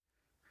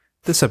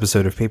This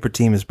episode of Paper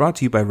Team is brought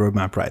to you by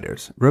Roadmap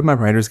Writers. Roadmap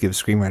Writers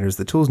gives screenwriters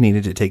the tools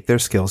needed to take their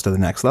skills to the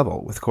next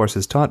level, with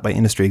courses taught by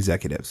industry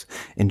executives.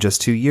 In just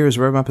 2 years,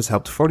 Roadmap has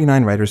helped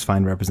 49 writers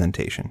find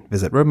representation.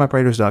 Visit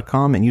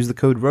roadmapwriters.com and use the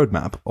code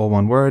ROADMAP, all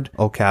one word,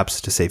 all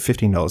caps, to save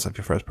 $15 off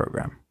your first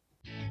program.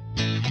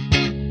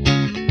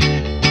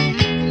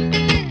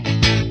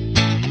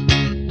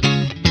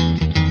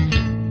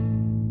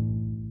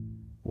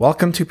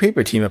 Welcome to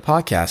Paper Team, a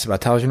podcast about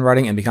television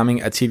writing and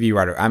becoming a TV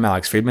writer. I'm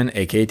Alex Friedman,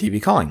 aka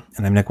TV Calling.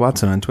 And I'm Nick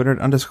Watson on Twitter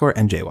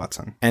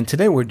 @_NJWatson. And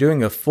today we're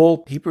doing a full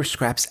Paper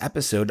Scraps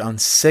episode on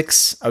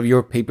 6 of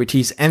your Paper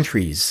Tease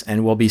entries,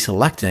 and we'll be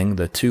selecting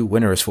the 2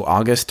 winners for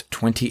August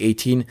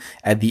 2018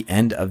 at the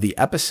end of the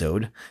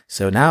episode.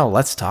 So now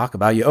let's talk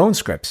about your own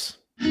scripts.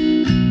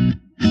 The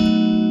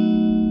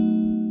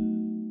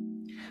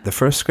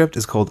first script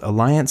is called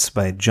Alliance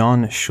by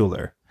John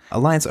Schuler.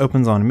 Alliance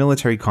opens on a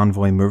military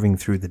convoy moving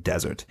through the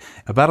desert.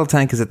 A battle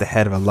tank is at the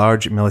head of a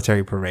large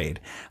military parade,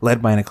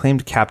 led by an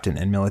acclaimed captain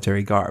in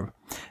military garb.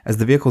 As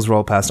the vehicles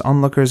roll past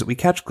onlookers, we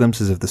catch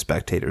glimpses of the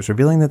spectators,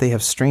 revealing that they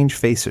have strange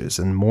faces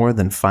and more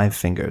than 5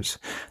 fingers.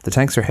 The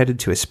tanks are headed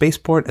to a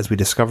spaceport as we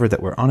discover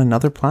that we're on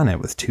another planet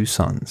with 2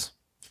 suns.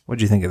 What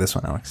did you think of this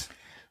one, Alex?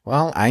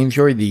 Well, I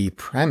enjoyed the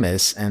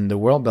premise and the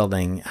world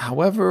building.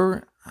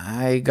 However,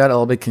 I got a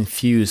little bit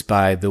confused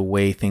by the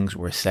way things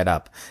were set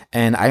up.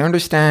 And I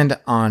understand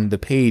on the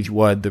page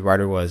what the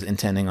writer was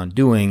intending on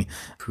doing,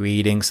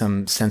 creating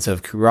some sense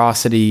of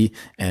curiosity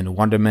and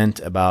wonderment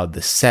about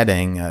the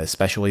setting,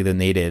 especially the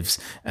natives,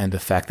 and the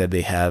fact that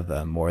they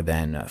have more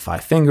than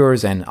 5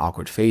 fingers and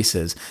awkward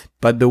faces.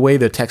 But the way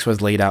the text was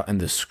laid out in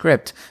the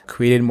script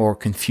created more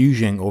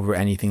confusion over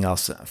anything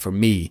else for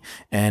me.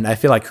 And I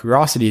feel like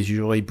curiosity is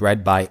usually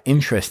bred by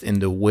interest in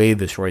the way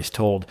the story is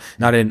told,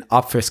 not in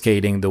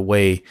obfuscating the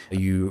way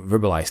you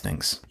verbalize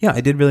things. Yeah,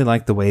 I did really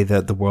like the way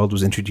that the world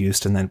was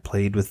introduced and then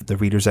played with the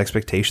reader's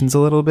expectations a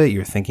little bit.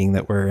 You're thinking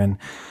that we're in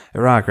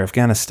Iraq or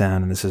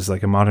Afghanistan, and this is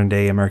like a modern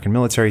day American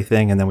military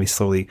thing, and then we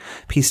slowly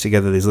piece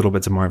together these little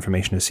bits of more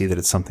information to see that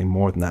it's something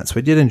more than that. So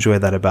I did enjoy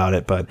that about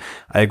it, but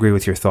I agree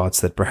with your thoughts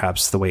that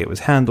perhaps the way it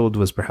was handled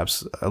was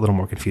perhaps a little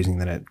more confusing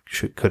than it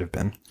could have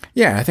been.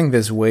 Yeah, I think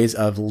there's ways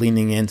of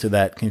leaning into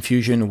that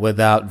confusion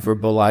without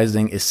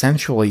verbalizing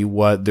essentially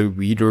what the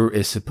reader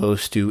is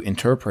supposed to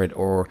interpret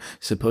or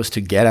supposed to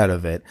get out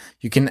of it.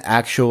 You can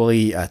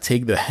actually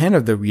take the hand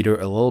of the reader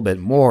a little bit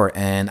more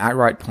and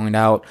outright point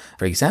out,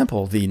 for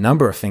example, the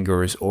number of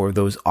fingers or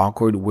those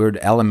awkward, weird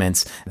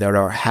elements that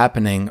are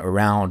happening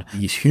around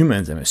these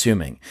humans, I'm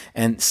assuming,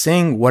 and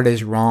saying what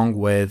is wrong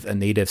with a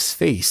native's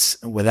face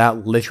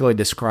without literally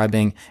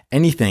describing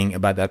anything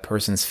about that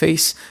person's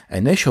face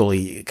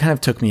initially kind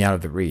of took me out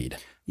of the read.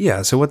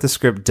 Yeah, so what the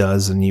script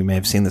does, and you may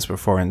have seen this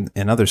before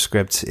in other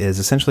scripts, is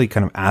essentially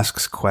kind of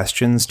asks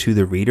questions to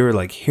the reader,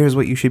 like, here's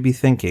what you should be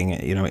thinking,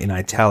 in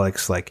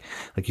italics, like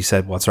you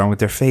said, what's wrong with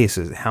their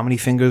faces? How many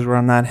fingers were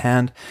on that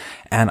hand?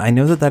 And I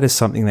know that is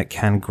something that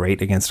can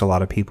grate against a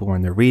lot of people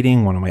when they're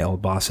reading. One of my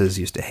old bosses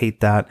used to hate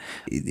that.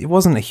 It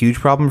wasn't a huge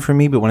problem for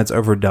me, but when it's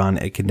overdone,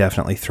 it can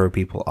definitely throw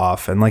people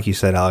off. And like you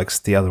said, Alex,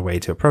 the other way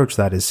to approach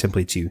that is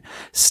simply to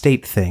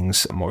state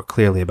things more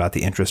clearly about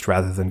the interest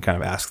rather than kind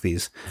of ask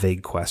these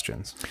vague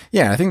questions.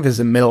 Yeah, I think there's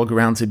a middle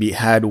ground to be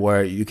had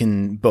where you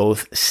can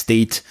both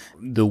state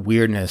the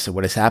weirdness of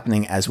what is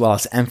happening as well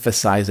as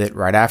emphasize it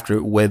right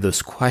after with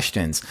those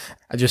questions.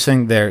 I just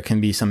think there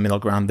can be some middle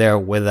ground there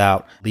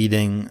without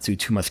leading to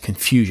too much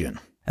confusion.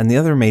 And the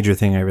other major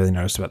thing I really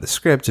noticed about the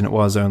script, and it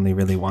was only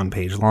really 1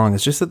 page long,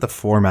 is just that the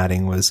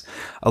formatting was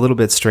a little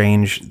bit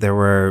strange. There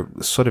were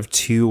sort of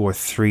 2 or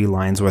 3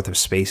 lines worth of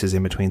spaces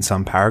in between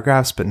some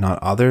paragraphs, but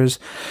not others.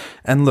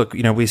 And look,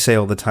 we say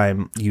all the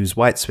time, use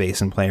white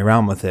space and play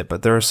around with it,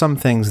 but there are some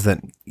things that,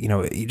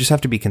 you just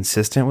have to be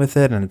consistent with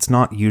it, and it's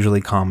not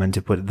usually common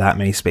to put that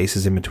many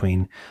spaces in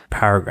between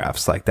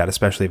paragraphs like that,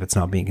 especially if it's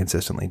not being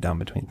consistently done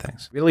between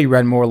things. Really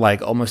read more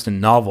like almost a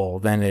novel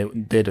than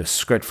it did a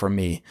script for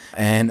me.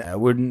 And I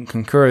would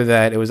concur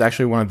that it was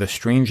actually one of the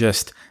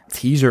strangest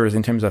teasers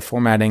in terms of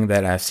formatting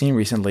that I've seen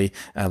recently.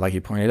 Like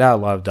you pointed out,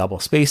 a lot of double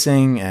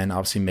spacing and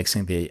obviously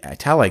mixing the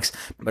italics,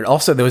 but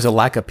also there was a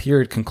lack of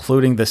period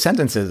concluding the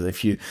sentences.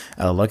 If you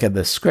look at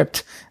the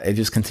script, it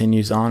just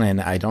continues on, and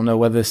I don't know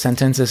whether the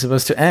sentence is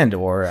supposed to end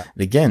or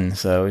begin,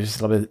 so it's just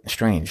a little bit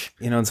strange.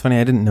 It's funny,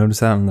 I didn't notice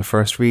that on the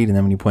first read, and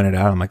then when you pointed it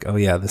out, I'm like, oh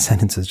yeah, the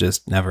sentences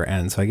just never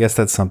end. So I guess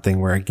that's something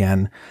where,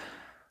 again,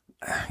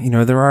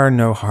 there are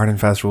no hard and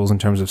fast rules in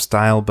terms of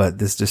style, but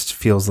this just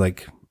feels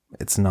like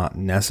it's not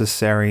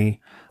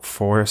necessary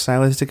for a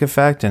stylistic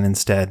effect, and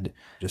instead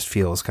just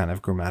feels kind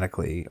of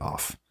grammatically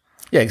off.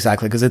 Yeah,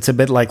 exactly, because it's a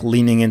bit like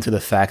leaning into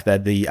the fact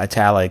that the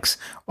italics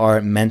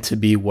are meant to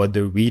be what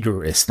the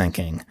reader is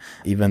thinking,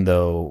 even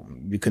though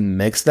you can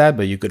mix that,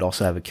 but you could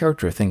also have a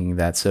character thinking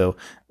that. So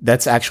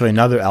that's actually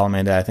another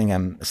element that I think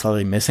I'm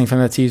slightly missing from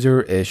the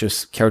teaser, is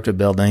just character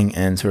building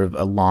and sort of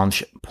a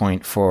launch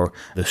point for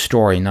the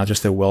story, not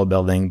just the world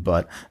building,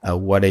 but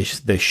what is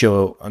the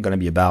show going to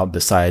be about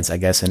besides, I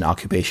guess, an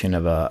occupation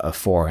of a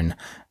foreign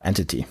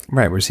entity.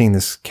 Right, we're seeing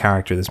this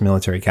character, this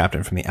military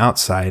captain from the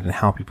outside and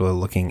how people are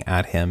looking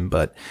at him,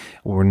 but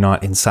we're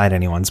not inside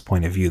anyone's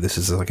point of view. This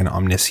is like an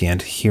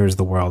omniscient, here's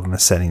the world and the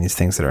setting, these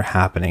things that are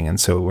happening, and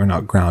so we're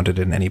not grounded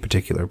in any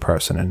particular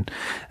person. And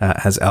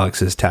as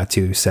Alex's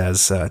tattoo says,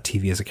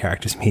 TV is a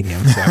character's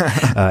medium, so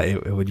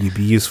it would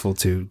be useful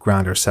to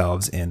ground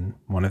ourselves in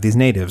one of these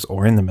natives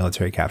or in the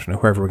military captain or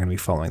whoever we're going to be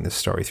following this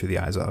story through the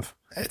eyes of.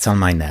 It's on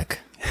my neck.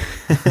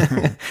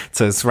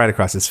 So it's right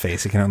across his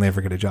face. He can only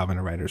ever get a job in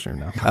a writer's room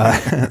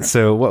now.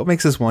 So what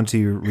makes us want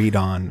to read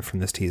on from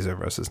this teaser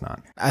versus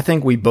not? I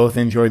think we both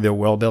enjoyed the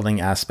world building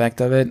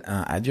aspect of it.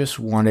 I just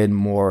wanted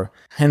more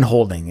hand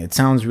holding. It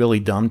sounds really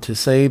dumb to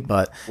say,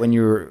 but when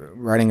you're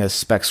writing a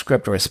spec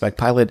script or a spec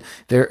pilot,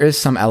 there is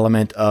some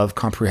element of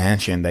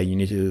comprehension that you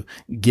need to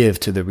give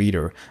to the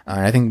reader.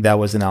 And I think that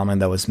was an element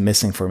that was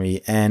missing for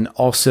me. And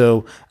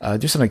also,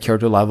 just on a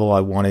character level, I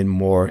wanted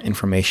more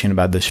information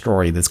about the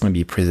story that's going to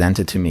be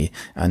presented to me,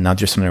 not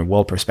just from a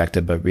world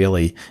perspective, but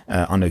really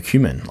on a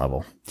human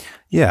level.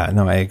 Yeah,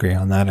 no, I agree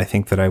on that. I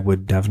think that I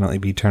would definitely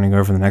be turning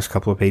over the next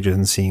couple of pages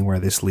and seeing where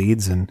this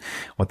leads and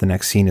what the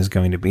next scene is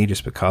going to be,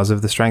 just because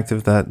of the strength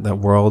of that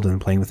world and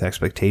playing with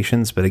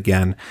expectations. But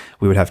again,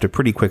 we would have to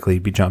pretty quickly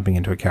be jumping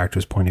into a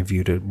character's point of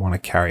view to want to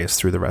carry us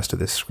through the rest of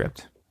this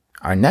script.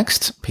 Our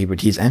next Paper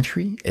Tease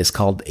entry is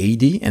called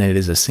AD, and it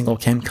is a single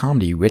cam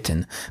comedy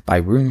written by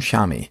Rune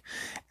Shami.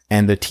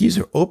 And the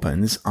teaser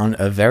opens on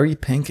a very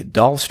pink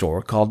doll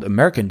store called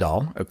American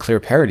Doll, a clear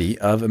parody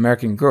of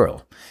American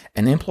Girl.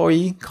 An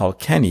employee called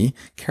Kenny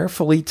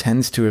carefully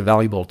tends to a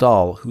valuable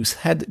doll whose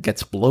head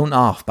gets blown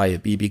off by a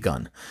BB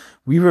gun.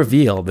 We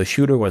reveal the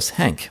shooter was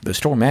Hank, the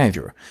store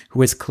manager,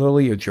 who is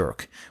clearly a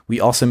jerk. We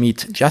also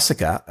meet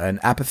Jessica, an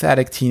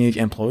apathetic teenage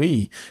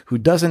employee who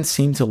doesn't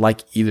seem to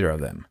like either of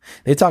them.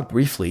 They talk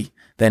briefly,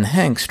 then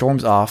Hank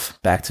storms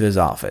off back to his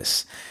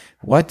office.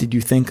 What did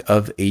you think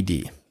of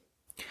AD?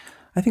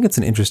 I think it's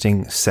an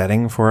interesting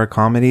setting for a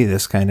comedy,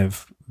 this kind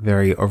of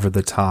very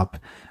over-the-top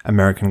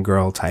American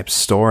Girl type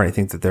store. I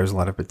think that there's a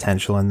lot of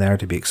potential in there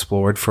to be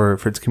explored for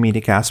its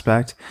comedic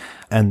aspect.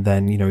 And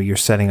then, you're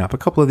setting up a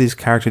couple of these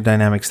character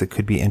dynamics that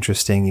could be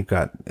interesting. You've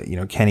got,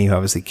 Kenny, who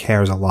obviously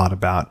cares a lot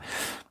about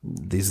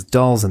these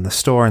dolls in the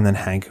store, and then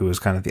Hank, who is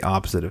kind of the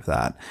opposite of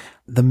that.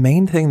 The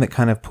main thing that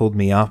kind of pulled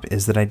me up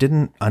is that I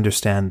didn't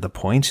understand the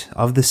point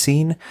of the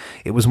scene.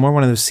 It was more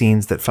one of those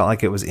scenes that felt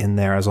like it was in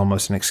there as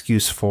almost an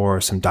excuse for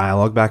some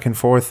dialogue back and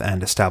forth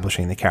and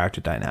establishing the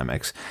character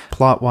dynamics.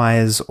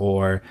 Plot-wise,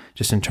 or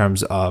just in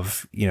terms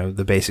of,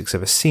 the basics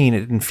of a scene, it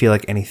didn't feel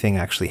like anything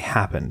actually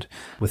happened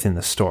within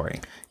the story.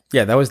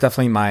 Yeah, that was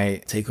definitely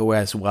my takeaway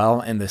as well,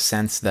 in the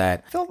sense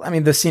that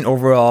the scene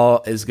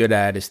overall is good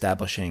at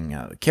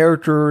establishing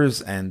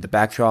characters and the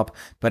backdrop,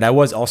 but I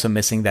was also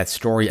missing that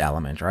story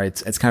element, right?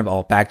 It's kind of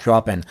all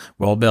backdrop and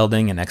world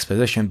building and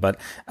exposition,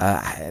 but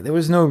there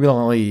was no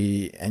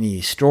really any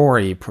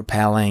story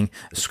propelling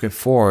the script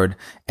forward.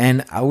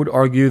 And I would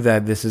argue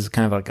that this is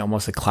kind of like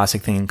almost a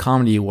classic thing in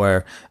comedy,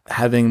 where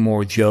having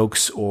more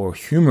jokes or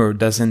humor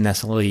doesn't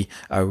necessarily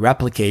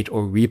replicate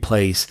or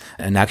replace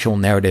an actual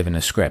narrative in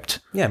a script.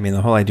 Yeah,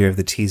 the whole idea of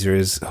the teaser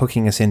is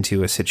hooking us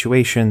into a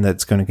situation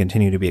that's going to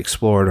continue to be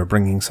explored or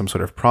bringing some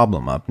sort of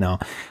problem up. Now,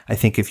 I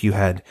think if you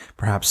had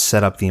perhaps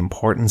set up the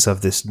importance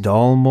of this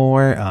doll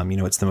more,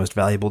 it's the most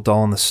valuable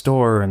doll in the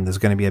store, and there's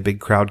going to be a big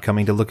crowd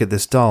coming to look at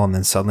this doll, and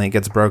then suddenly it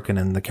gets broken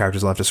and the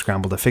characters will have to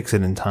scramble to fix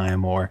it in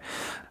time, or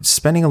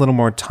spending a little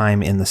more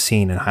time in the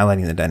scene and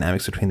highlighting the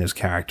dynamics between those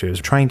characters,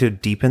 trying to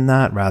deepen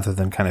that rather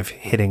than kind of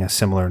hitting a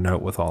similar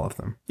note with all of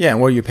them. Yeah,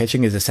 and what you're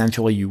pitching is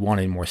essentially you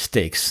wanted more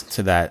stakes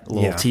to that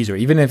little teaser.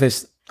 Even if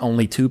it's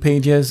only 2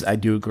 pages, I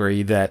do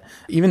agree that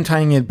even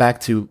tying it back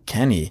to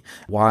Kenny,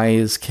 why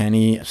is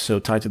Kenny so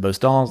tied to those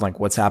dolls?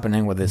 Like, what's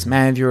happening with his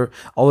manager?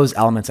 All those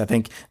elements, I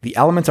think the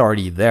elements are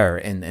already there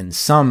in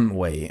some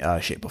way,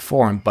 shape, or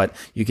form, but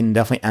you can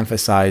definitely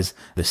emphasize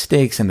the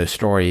stakes in the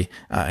story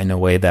in a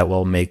way that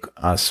will make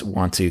us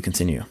want to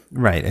continue.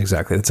 Right,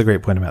 exactly. That's a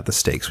great point about the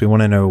stakes. We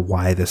want to know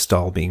why this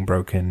doll being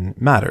broken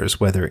matters,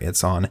 whether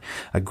it's on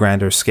a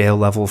grander scale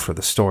level for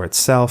the store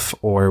itself,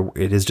 or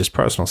it is just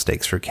personal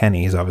stakes for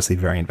Kenny. He's obviously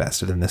very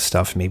invested in this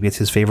stuff. Maybe it's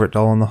his favorite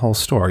doll in the whole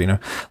store.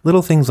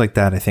 Little things like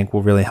that I think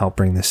will really help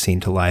bring this scene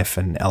to life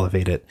and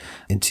elevate it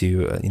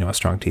into a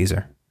strong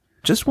teaser.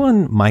 Just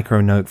one micro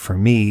note for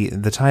me,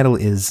 the title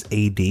is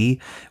AD,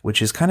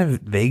 which is kind of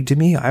vague to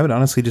me. I would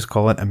honestly just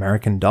call it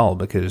American Doll,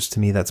 because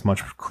to me that's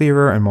much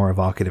clearer and more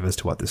evocative as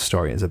to what this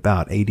story is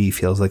about. AD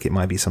feels like it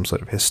might be some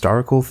sort of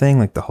historical thing,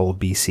 like the whole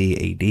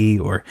BC AD,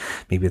 or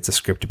maybe it's a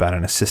script about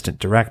an assistant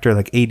director.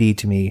 Like AD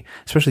to me,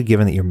 especially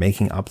given that you're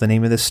making up the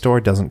name of this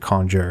store, doesn't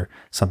conjure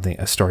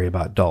a story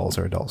about dolls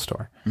or a doll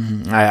store.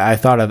 Mm-hmm. I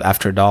thought of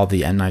After Doll,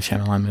 the M. Night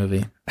Shyamalan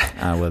movie.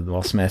 with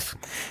Will Smith.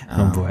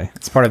 Oh boy.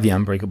 It's part of the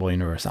Unbreakable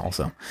universe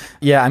also.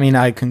 Yeah, I mean,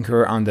 I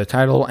concur on the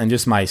title, and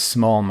just my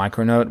small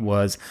micro note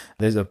was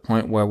there's a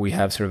point where we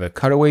have sort of a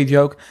cutaway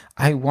joke.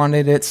 I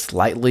wanted it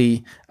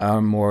slightly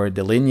more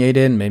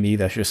delineated. Maybe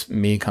that's just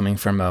me coming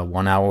from a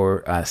 1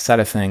 hour set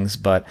of things,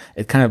 but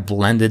it kind of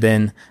blended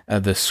in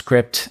the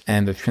script,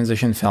 and the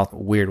transition felt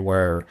weird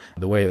where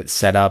the way it's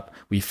set up,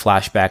 we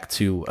flash back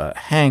to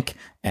Hank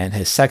and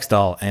his sex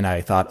doll, and I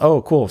thought,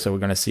 oh, cool, so we're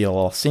going to see a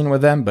little scene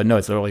with them, but no,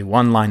 it's literally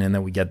one line, and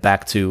then we get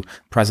back to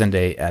present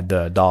day at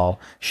the doll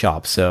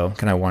shop, so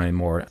kind of wanted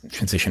more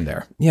transition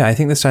there. Yeah, I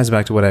think this ties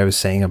back to what I was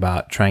saying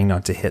about trying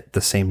not to hit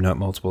the same note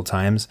multiple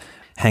times.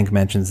 Hank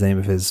mentions the name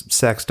of his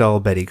sex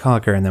doll, Betty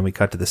Cocker, and then we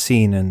cut to the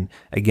scene, and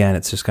again,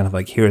 it's just kind of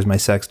like, here's my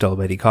sex doll,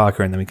 Betty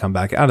Cocker, and then we come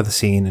back out of the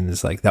scene, and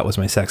it's like, that was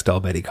my sex doll,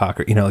 Betty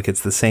Cocker. You know, like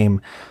it's the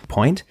same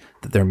point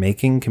that they're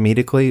making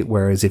comedically,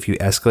 whereas if you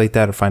escalate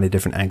that or find a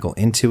different angle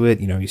into it,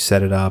 you know, you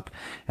set it up,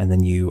 and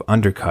then you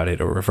undercut it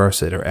or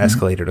reverse it or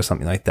escalate it or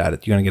something like that,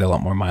 you're going to get a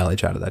lot more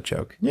mileage out of that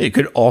joke. Yeah, you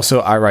could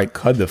also outright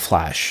cut the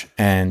Flash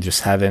and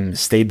just have him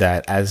state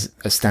that as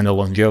a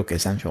standalone joke,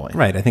 essentially.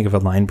 Right. I think if a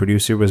line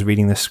producer was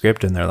reading the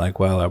script and they're like,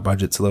 well, our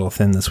budget's a little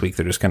thin this week,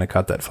 they're just going to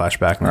cut that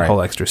flashback and the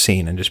whole extra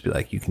scene and just be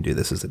like, you can do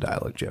this as a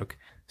dialogue joke.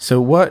 So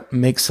what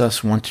makes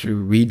us want to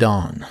read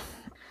on?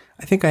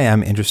 I think I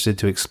am interested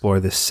to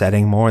explore this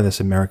setting more, this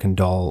American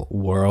Doll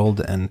world,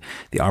 and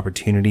the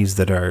opportunities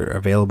that are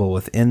available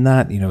within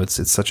that. You know,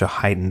 it's such a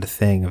heightened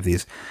thing of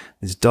these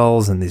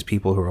dolls and these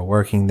people who are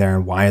working there,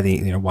 and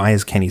why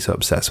is Kenny so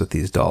obsessed with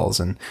these dolls,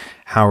 and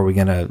how are we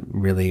going to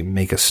really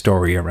make a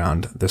story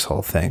around this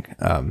whole thing?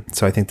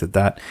 So I think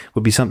that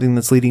would be something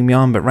that's leading me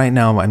on, but right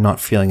now I'm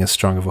not feeling as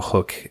strong of a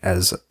hook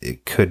as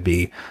it could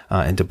be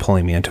into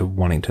pulling me into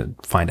wanting to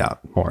find out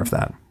more of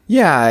that.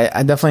 Yeah,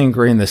 I definitely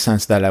agree in the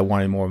sense that I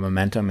wanted more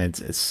momentum.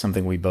 It's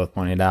something we both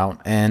pointed out.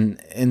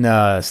 And in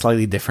a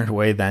slightly different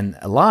way than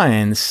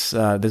Alliance,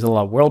 there's a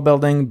lot of world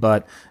building,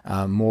 but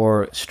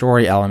more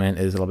story element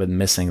is a little bit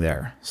missing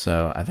there.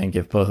 So I think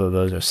if both of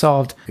those are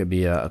solved, it could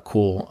be a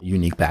cool,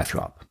 unique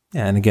backdrop.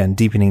 Yeah, and again,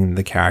 deepening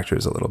the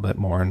characters a little bit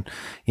more. And,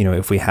 you know,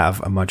 if we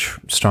have a much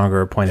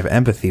stronger point of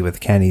empathy with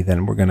Kenny,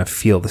 then we're going to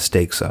feel the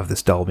stakes of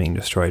this doll being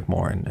destroyed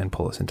more and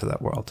pull us into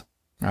that world.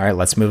 All right,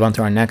 let's move on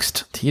to our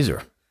next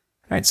teaser.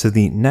 All right, so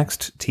the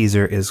next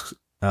teaser is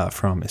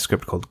from a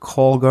script called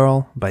Call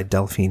Girl by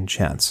Delphine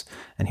Chance.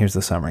 And here's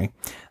the summary.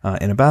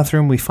 In a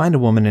bathroom, we find a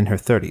woman in her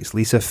 30s,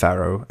 Lisa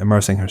Farrow,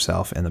 immersing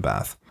herself in the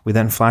bath. We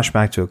then flash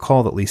back to a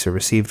call that Lisa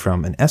received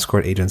from an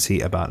escort agency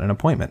about an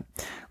appointment.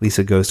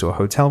 Lisa goes to a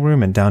hotel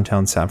room in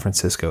downtown San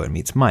Francisco and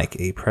meets Mike,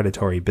 a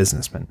predatory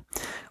businessman.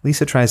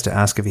 Lisa tries to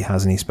ask if he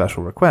has any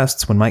special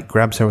requests when Mike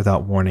grabs her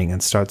without warning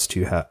and starts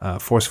to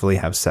forcefully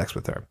have sex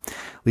with her.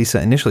 Lisa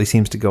initially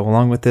seems to go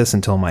along with this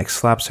until Mike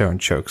slaps her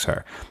and chokes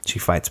her. She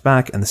fights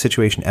back, and the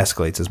situation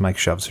escalates as Mike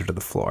shoves her to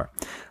the floor.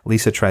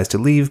 Lisa tries to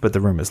leave, but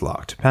the room is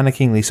locked.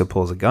 Panicking, Lisa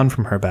pulls a gun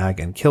from her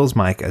bag and kills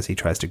Mike as he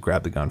tries to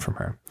grab the gun from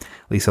her.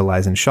 Lisa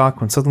lies in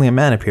shock when suddenly a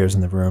man appears in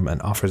the room and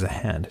offers a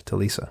hand to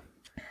Lisa.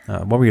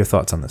 What were your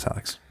thoughts on this,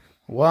 Alex?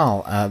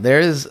 Well, there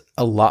is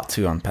a lot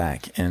to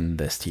unpack in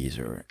this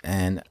teaser.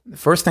 And the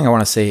first thing I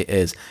want to say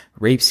is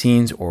rape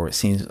scenes or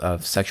scenes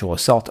of sexual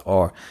assault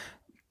are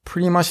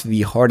pretty much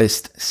the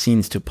hardest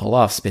scenes to pull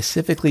off,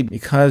 specifically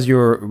because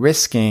you're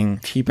risking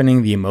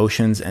cheapening the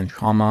emotions and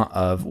trauma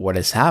of what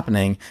is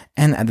happening,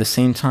 and at the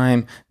same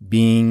time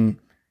being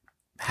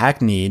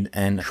hackneyed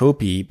and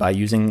tropey by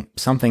using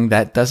something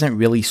that doesn't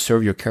really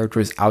serve your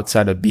characters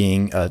outside of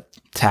being a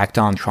tacked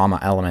on trauma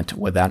element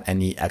without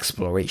any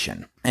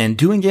exploration. And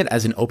doing it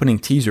as an opening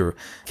teaser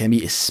can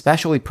be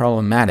especially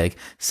problematic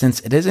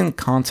since it isn't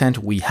content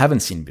we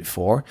haven't seen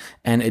before,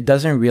 and it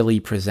doesn't really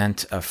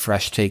present a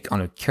fresh take on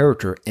a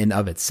character in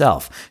of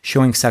itself.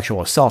 Showing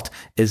sexual assault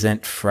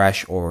isn't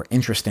fresh or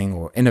interesting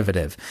or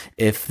innovative.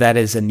 If that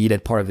is a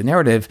needed part of the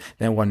narrative,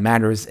 then what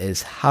matters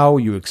is how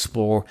you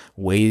explore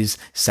ways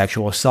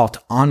sexual assault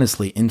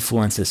honestly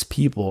influences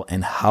people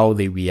and how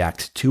they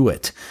react to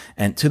it.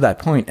 And to that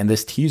point, in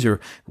this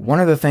teaser, one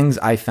of the things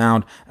I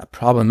found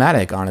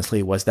problematic,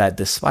 honestly, was that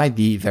despite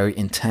the very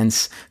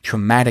intense,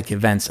 traumatic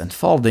events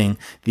unfolding,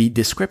 the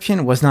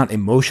description was not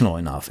emotional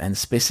enough, and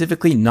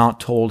specifically not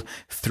told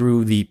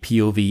through the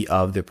POV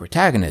of the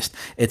protagonist.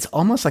 It's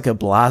almost like a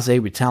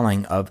blasé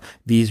retelling of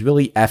these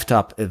really effed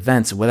up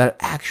events without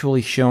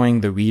actually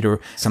showing the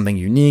reader something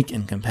unique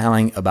and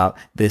compelling about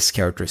this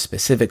character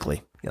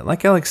specifically. Yeah,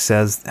 like Alex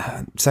says,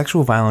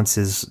 sexual violence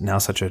is now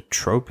such a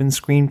trope in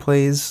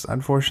screenplays.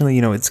 Unfortunately,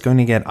 it's going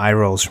to get eye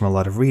rolls from a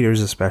lot of readers,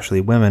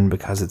 especially women,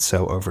 because it's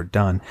so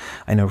overdone.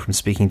 I know from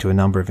speaking to a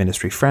number of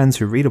industry friends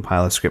who read a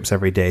pile of scripts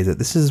every day that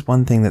this is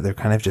one thing that they're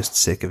kind of just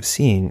sick of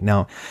seeing.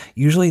 Now,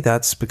 usually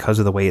that's because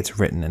of the way it's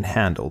written and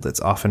handled.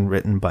 It's often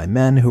written by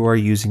men who are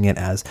using it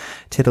as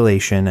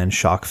titillation and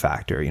shock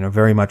factor,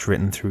 very much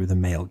written through the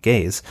male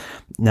gaze.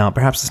 Now,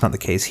 perhaps that's not the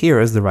case here,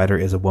 as the writer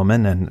is a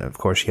woman, and of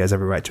course she has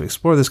every right to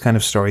explore this kind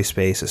of story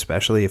space,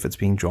 especially if it's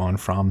being drawn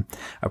from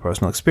a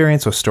personal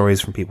experience or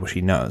stories from people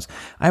she knows.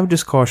 I would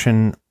just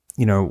caution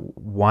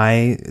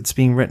why it's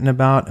being written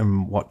about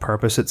and what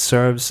purpose it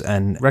serves,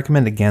 and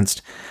recommend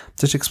against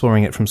just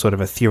exploring it from sort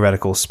of a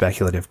theoretical,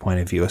 speculative point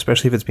of view,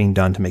 especially if it's being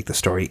done to make the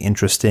story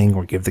interesting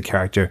or give the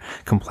character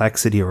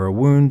complexity or a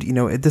wound.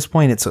 At this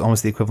point, it's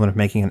almost the equivalent of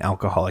making an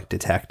alcoholic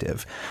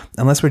detective.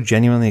 Unless we're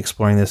genuinely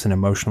exploring this in an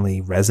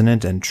emotionally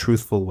resonant and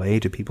truthful way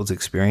to people's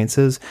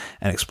experiences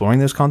and exploring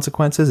those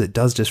consequences, it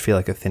does just feel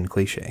like a thin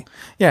cliche.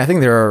 Yeah, I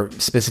think there are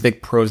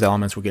specific prose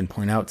elements we can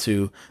point out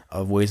to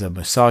of ways of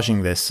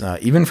massaging this.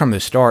 Even from the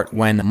start,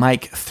 when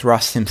Mike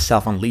thrusts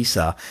himself on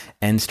Lisa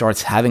and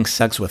starts having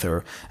sex with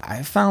her,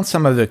 I found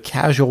some of the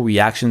casual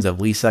reactions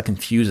of Lisa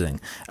confusing.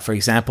 For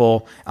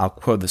example, I'll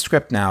quote the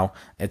script now.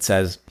 It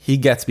says, "He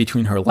gets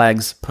between her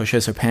legs,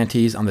 pushes her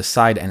panties on the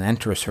side, and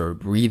enters her,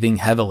 breathing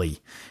heavily.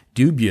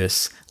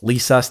 Dubious,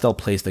 Lisa still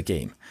plays the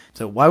game."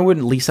 So why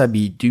wouldn't Lisa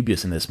be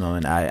dubious in this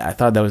moment? I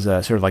thought that was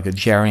a sort of like a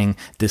jarring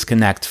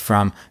disconnect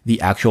from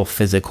the actual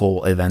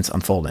physical events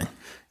unfolding.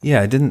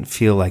 Yeah, it didn't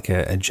feel like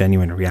a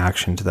genuine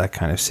reaction to that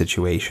kind of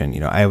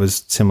situation. I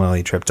was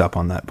similarly tripped up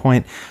on that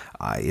point.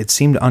 It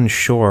seemed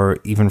unsure,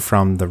 even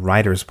from the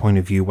writer's point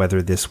of view,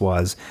 whether this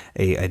was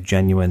a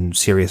genuine,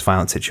 serious,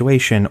 violent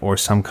situation or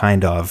some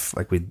kind of,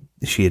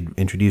 she had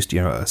introduced,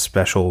 a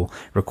special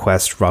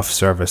request rough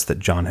service that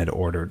John had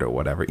ordered or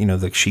whatever.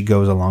 She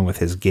goes along with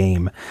his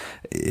game.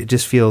 It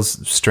just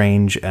feels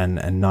strange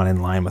and not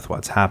in line with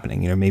what's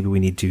happening. Maybe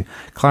we need to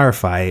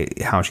clarify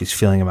how she's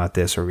feeling about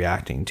this or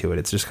reacting to it.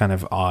 It's just kind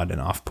of odd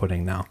and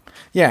off-putting now.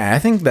 Yeah, I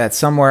think that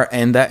somewhere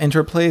in that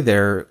interplay,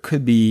 there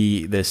could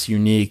be this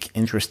unique,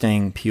 interesting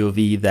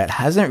POV that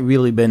hasn't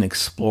really been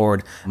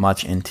explored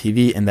much in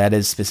TV, and that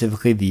is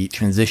specifically the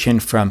transition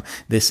from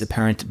this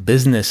apparent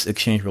business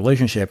exchange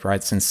relationship,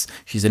 right, since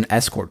she's an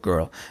escort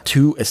girl,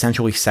 to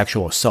essentially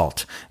sexual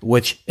assault,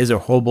 which is a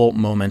horrible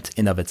moment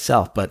in of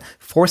itself, but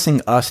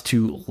forcing us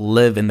to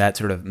live in that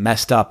sort of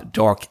messed up,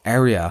 dark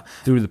area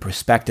through the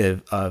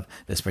perspective of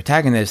this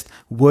protagonist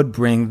would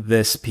bring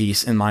this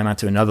piece, in my mind,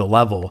 to another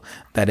level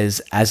that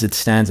is, as it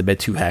stands, a bit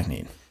too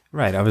hackneyed.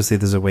 Right. Obviously,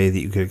 there's a way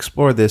that you could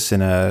explore this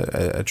in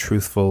a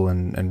truthful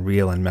and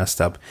real and messed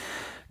up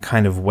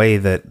kind of way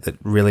that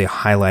really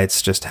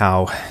highlights just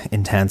how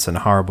intense and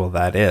horrible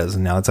that is.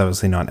 And now it's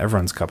obviously not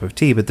everyone's cup of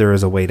tea, but there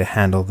is a way to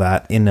handle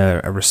that in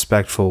a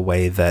respectful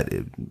way that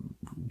it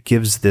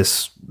gives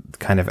this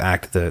kind of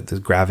act the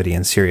gravity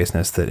and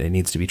seriousness that it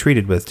needs to be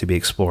treated with to be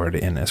explored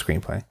in a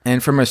screenplay.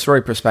 And from a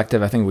story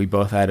perspective, I think we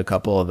both had a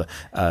couple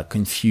of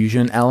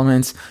confusion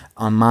elements.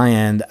 On my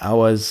end, I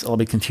was a little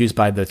bit confused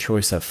by the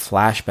choice of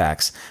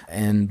flashbacks.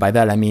 And by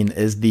that, I mean,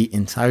 is the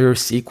entire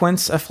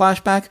sequence a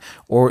flashback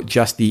or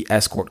just the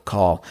escort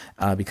call?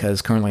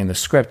 Because currently in the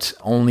script,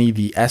 only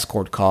the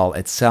escort call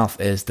itself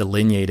is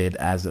delineated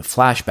as a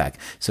flashback.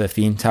 So if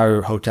the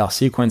entire hotel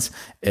sequence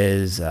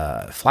is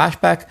a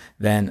flashback,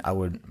 then I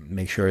would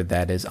make sure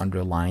that is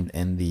underlined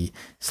in the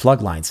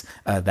slug lines.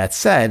 That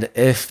said,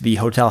 if the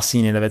hotel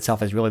scene in of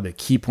itself is really the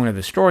key point of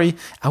the story,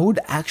 I would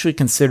actually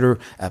consider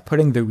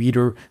putting the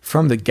reader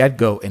from the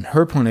get-go in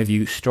her point of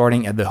view,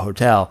 starting at the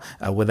hotel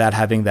without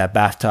having that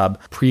bathtub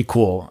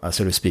prequel,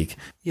 so to speak.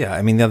 Yeah,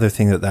 I mean, the other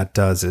thing that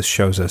does is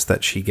shows us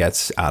that she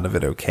gets out of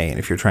it okay. And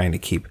if you're trying to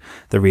keep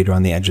the reader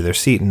on the edge of their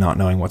seat and not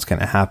knowing what's going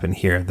to happen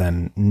here,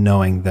 then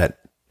knowing that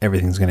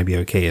everything's going to be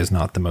okay is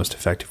not the most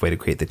effective way to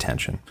create the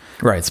tension.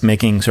 Right. It's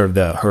making sort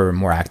of her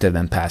more active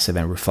and passive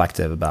and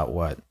reflective about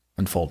what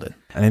unfolded.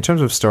 And in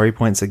terms of story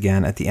points,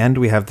 again, at the end,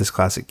 we have this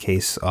classic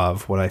case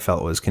of what I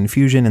felt was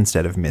confusion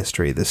instead of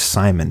mystery. This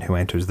Simon who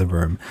enters the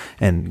room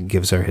and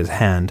gives her his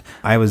hand.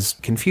 I was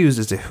confused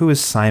as to who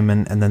is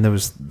Simon, and then there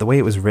was the way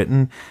it was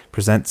written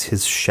presents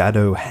his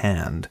shadow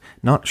hand,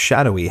 not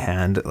shadowy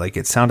hand. Like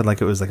it sounded like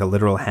it was like a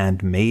literal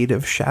hand made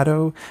of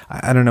shadow.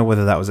 I don't know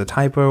whether that was a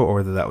typo or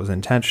whether that was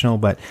intentional,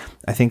 but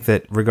I think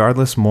that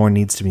regardless, more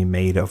needs to be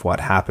made of what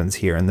happens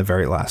here in the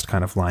very last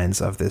kind of lines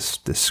of this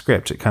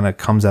script. It kind of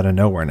comes out of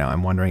nowhere now.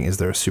 I'm wondering,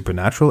 is there a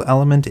supernatural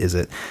element? Is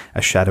it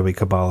a shadowy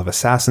cabal of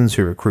assassins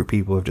who recruit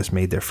people who've just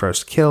made their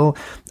first kill?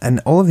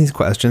 And all of these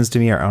questions to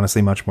me are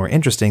honestly much more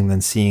interesting than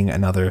seeing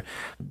another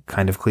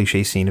kind of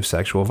cliche scene of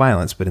sexual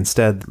violence. But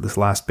instead, this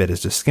last bit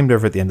is just skimmed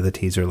over at the end of the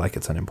teaser like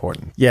it's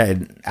unimportant. Yeah,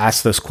 it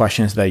asks those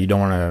questions that you don't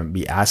want to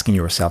be asking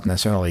yourself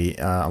necessarily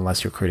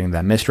unless you're creating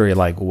that mystery.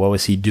 Like, what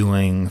was he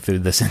doing through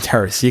this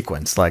entire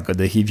sequence? Like,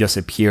 did he just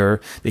appear?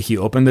 Did he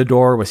open the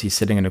door? Was he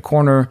sitting in a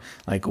corner?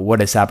 Like,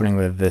 what is happening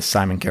with this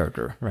Simon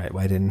character? Right.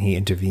 Why didn't he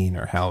intervene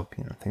or help?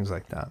 Things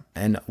like that.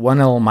 And one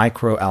little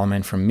micro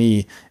element from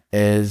me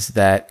is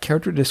that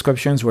character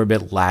descriptions were a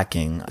bit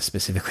lacking,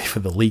 specifically for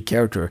the lead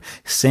character,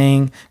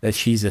 saying that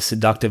she's a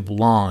seductive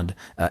blonde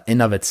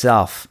in of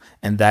itself,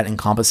 and that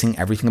encompassing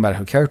everything about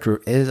her character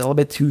is a little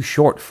bit too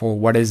short for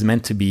what is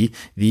meant to be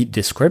the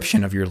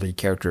description of your lead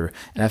character.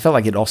 And I felt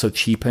like it also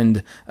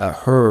cheapened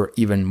her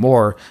even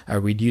more,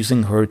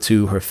 reducing her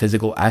to her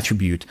physical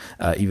attribute,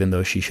 even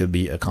though she should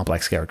be a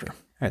complex character.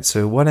 All right,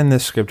 so what in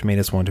this script made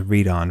us want to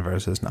read on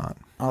versus not?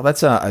 Oh,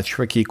 that's a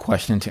tricky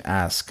question to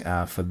ask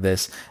for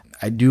this.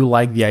 I do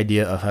like the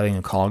idea of having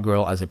a call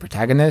girl as a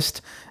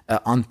protagonist.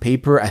 On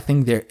paper, I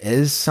think there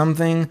is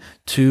something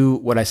to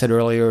what I said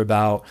earlier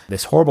about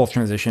this horrible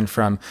transition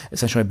from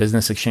essentially a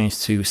business exchange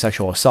to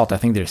sexual assault. I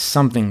think there's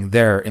something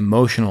there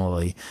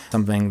emotionally,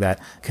 something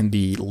that can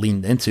be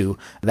leaned into.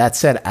 That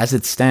said, as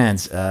it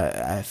stands,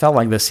 I felt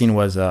like the scene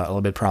was a little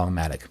bit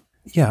problematic.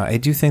 Yeah, I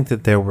do think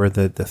that there were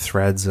the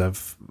threads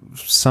of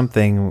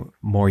something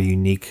more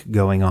unique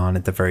going on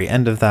at the very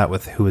end of that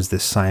with who is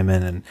this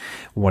Simon and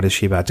what is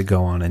she about to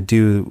go on and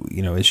do?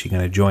 You know, is she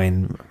going to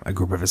join a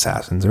group of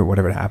assassins or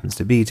whatever it happens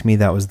to be? To me,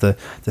 that was the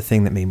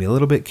thing that made me a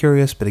little bit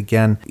curious. But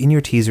again, in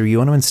your teaser, you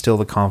want to instill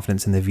the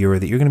confidence in the viewer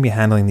that you're going to be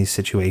handling these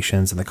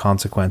situations and the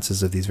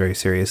consequences of these very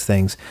serious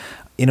things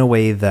in a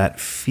way that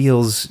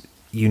feels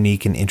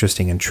unique and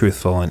interesting and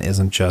truthful and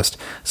isn't just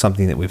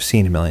something that we've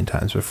seen a million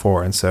times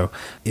before. And so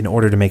in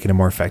order to make it a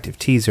more effective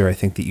teaser, I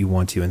think that you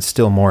want to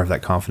instill more of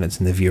that confidence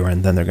in the viewer,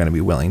 and then they're going to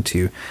be willing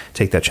to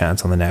take that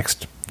chance on the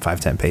next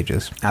 5-10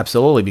 pages.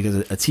 Absolutely,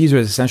 because a teaser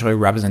is essentially a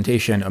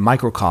representation, a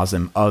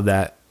microcosm of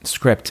that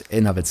script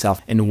in of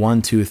itself in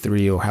 1, 2,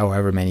 3, or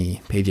however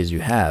many pages you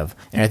have.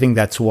 And I think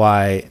that's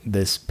why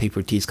this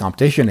paper tease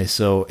competition is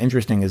so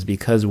interesting, is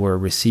because we're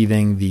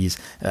receiving these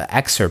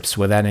excerpts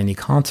without any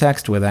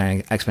context, without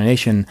any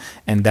explanation,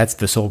 and that's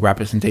the sole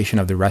representation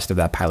of the rest of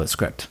that pilot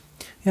script.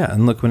 Yeah,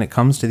 and look, when it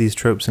comes to these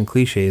tropes and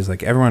cliches,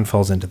 like everyone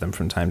falls into them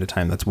from time to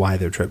time. That's why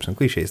they're tropes and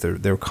cliches.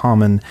 They're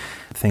common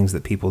things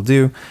that people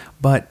do,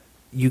 but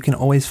you can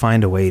always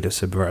find a way to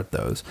subvert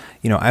those.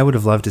 You know, I would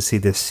have loved to see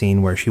this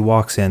scene where she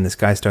walks in, this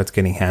guy starts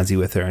getting handsy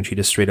with her, and she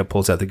just straight up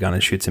pulls out the gun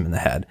and shoots him in the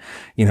head.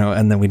 You know,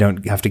 and then we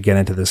don't have to get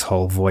into this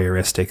whole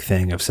voyeuristic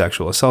thing of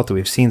sexual assault that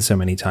we've seen so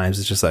many times.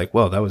 It's just like,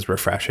 well, that was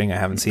refreshing. I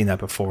haven't seen that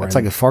before. It's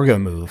like a Fargo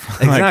move.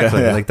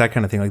 Exactly. Like that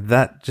kind of thing. Like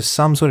that, just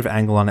some sort of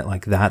angle on it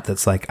like that,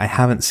 that's like, I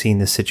haven't seen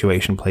this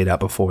situation played out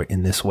before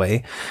in this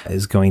way,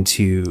 is going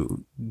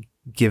to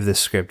give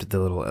this script the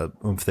little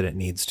oomph that it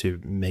needs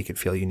to make it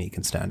feel unique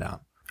and stand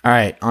out. All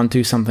right, on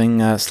to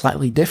something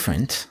slightly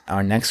different.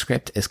 Our next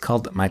script is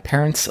called My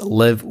Parents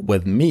Live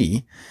With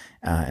Me,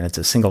 and it's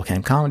a single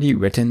cam comedy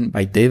written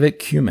by David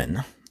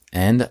Kumin.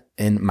 And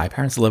in My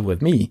Parents Live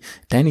With Me,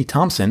 Danny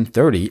Thompson,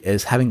 30,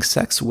 is having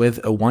sex with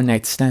a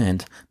one-night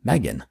stand,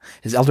 Megan.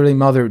 His elderly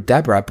mother,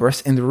 Deborah,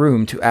 bursts in the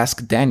room to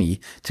ask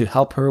Danny to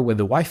help her with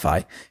the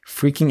Wi-Fi,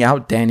 freaking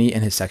out Danny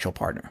and his sexual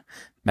partner.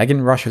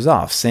 Megan rushes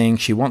off, saying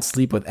she won't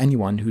sleep with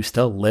anyone who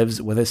still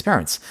lives with his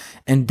parents.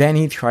 And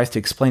Danny tries to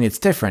explain it's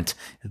different.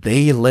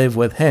 They live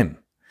with him.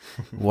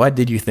 What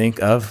did you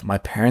think of My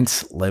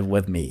Parents Live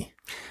With Me?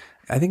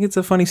 I think it's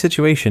a funny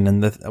situation.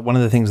 And one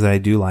of the things that I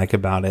do like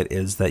about it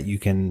is that you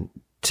can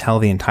tell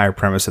the entire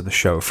premise of the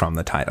show from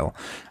the title.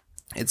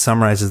 It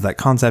summarizes that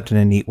concept in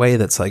a neat way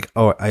that's like,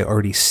 oh, I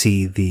already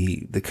see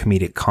the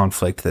comedic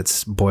conflict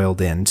that's boiled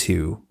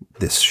into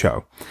this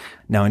show.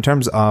 Now, in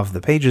terms of the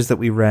pages that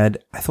we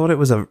read, I thought it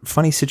was a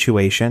funny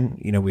situation.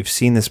 You know, we've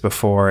seen this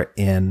before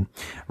in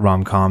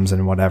rom-coms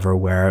and whatever,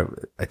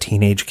 where a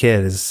teenage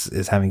kid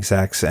is having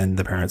sex and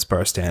the parents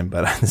burst in.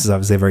 But this is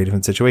obviously a very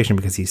different situation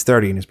because he's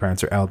 30 and his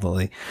parents are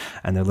elderly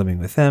and they're living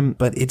with him.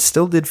 But it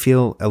still did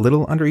feel a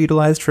little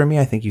underutilized for me.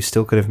 I think you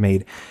still could have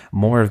made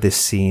more of this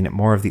scene,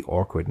 more of the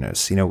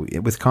awkwardness. You know,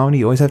 with comedy,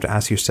 you always have to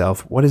ask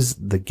yourself, what is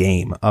the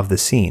game of the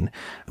scene?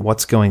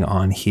 What's going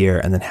on here?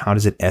 And then how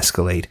does it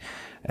escalate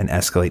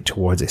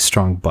towards a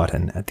strong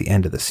button at the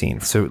end of the scene?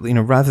 So, you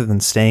know, rather than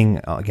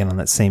staying again on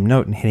that same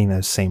note and hitting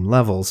those same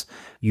levels,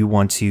 you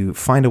want to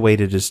find a way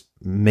to just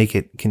make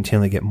it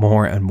continually get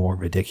more and more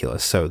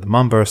ridiculous. So the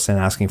mom bursts in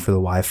asking for the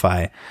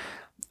Wi-Fi.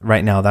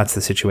 Right now, that's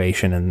the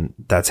situation, and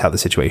that's how the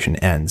situation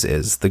ends,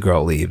 is the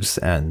girl leaves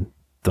and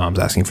the mom's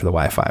asking for the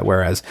Wi-Fi.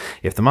 Whereas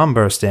if the mom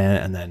bursts in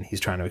and then he's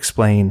trying to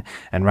explain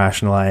and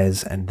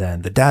rationalize, and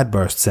then the dad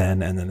bursts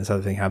in and then this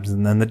other thing happens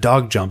and then the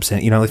dog jumps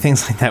in, you know, like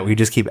things like that, where you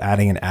just keep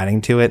adding and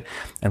adding to it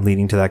and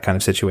leading to that kind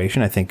of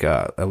situation, I think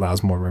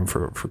allows more room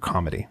for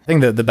comedy. I think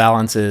that the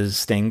balance is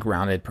staying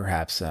grounded,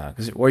 perhaps,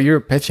 because where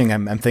you're pitching,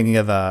 I'm thinking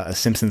of a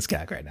Simpsons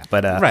gag right now.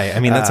 But right. I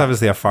mean, that's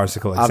obviously a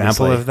farcical example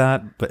obviously of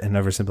that, but an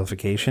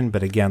oversimplification.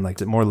 But again, like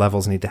more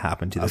levels need to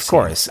happen to this. Of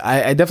course.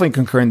 I definitely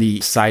concur in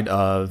the side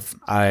of,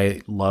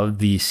 I love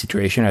the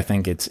situation. I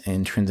think it's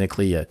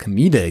intrinsically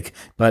comedic,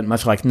 but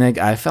much like Nick,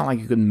 I felt like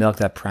you could milk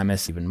that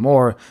premise even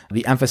more.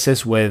 The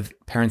emphasis with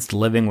parents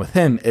living with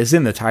him is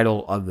in the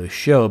title of the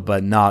show,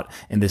 but not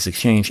in this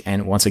exchange.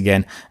 And once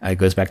again, it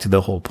goes back to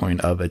the whole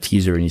point of a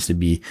teaser. It needs to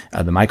be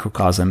the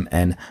microcosm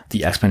and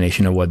the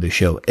explanation of what the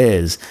show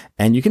is.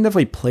 And you can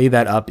definitely play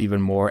that up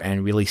even more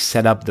and really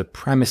set up the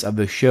premise of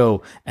the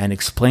show and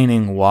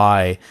explaining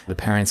why the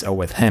parents are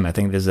with him. I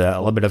think there's a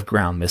little bit of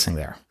ground missing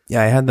there.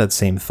 Yeah, I had that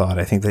same thought.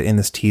 I think that in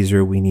this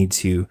teaser, we need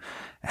to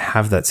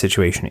have that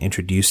situation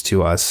introduced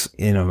to us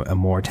in a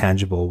more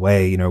tangible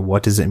way. You know,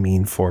 what does it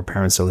mean for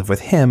parents to live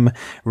with him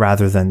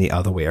rather than the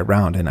other way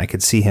around? And I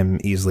could see him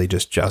easily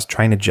just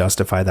trying to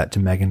justify that to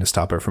Megan to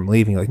stop her from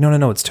leaving. Like,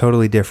 no, it's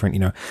totally different. You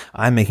know,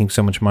 I'm making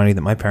so much money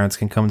that my parents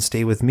can come and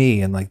stay with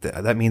me. And like,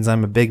 that means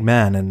I'm a big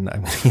man and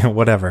I'm, you know,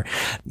 whatever.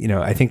 You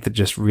know, I think that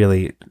just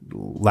really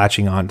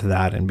latching on to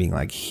that and being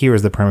like, here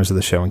is the premise of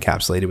the show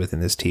encapsulated within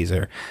this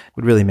teaser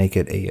would really make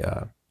it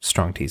a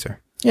strong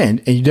teaser. Yeah,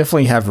 and you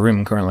definitely have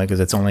room currently because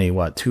it's only,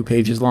 2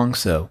 pages long,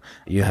 so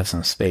you have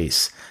some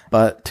space.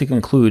 But to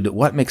conclude,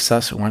 what makes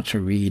us want to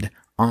read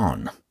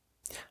on?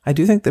 I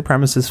do think the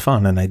premise is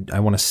fun, and I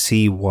want to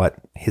see what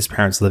his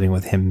parents living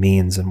with him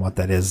means and what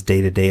that is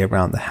day to day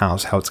around the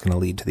house, how it's going to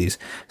lead to these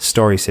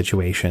story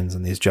situations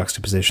and these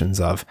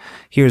juxtapositions of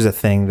here's a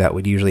thing that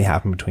would usually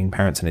happen between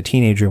parents and a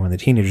teenager when the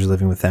teenager's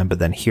living with them, but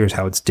then here's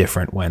how it's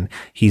different when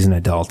he's an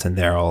adult and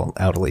they're all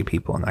elderly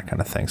people and that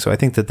kind of thing. So I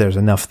think that there's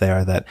enough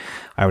there that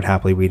I would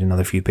happily read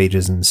another few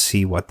pages and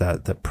see what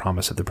the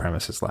promise of the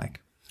premise is like.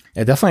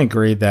 I definitely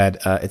agree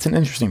that it's an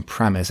interesting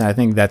premise. And I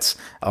think that's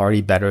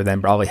already better than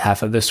probably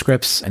half of the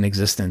scripts in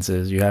existence.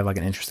 Is you have like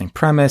an interesting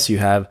premise, you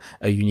have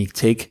a unique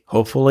take,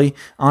 hopefully,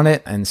 on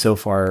it. And so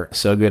far,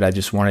 so good. I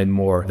just wanted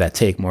more of that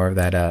take, more of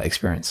that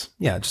experience.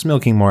 Yeah, just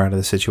milking more out of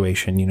the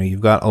situation. You know, you've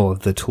got all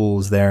of the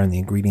tools there and the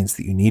ingredients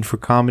that you need for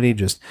comedy.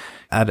 Just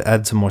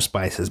add some more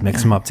spices,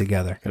 mix them up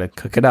together. Gotta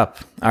cook it up.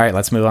 All right,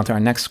 let's move on to our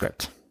next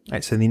script. All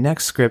right, so the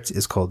next script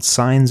is called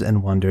Signs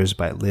and Wonders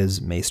by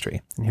Liz Maestri.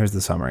 And here's the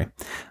summary.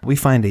 We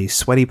find a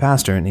sweaty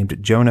pastor named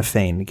Jonah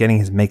Fane getting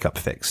his makeup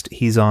fixed.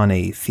 He's on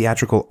a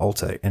theatrical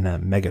altar in a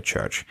mega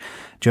church.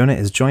 Jonah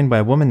is joined by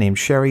a woman named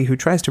Sherry who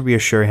tries to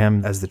reassure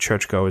him as the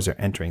churchgoers are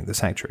entering the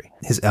sanctuary.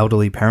 His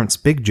elderly parents,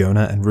 Big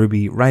Jonah and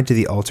Ruby, ride to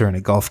the altar in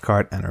a golf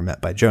cart and are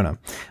met by Jonah.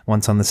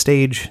 Once on the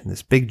stage,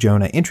 this Big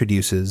Jonah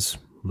introduces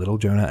Little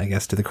Jonah, I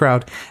guess, to the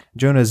crowd.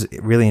 Jonah's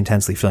really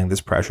intensely feeling this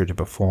pressure to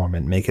perform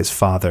and make his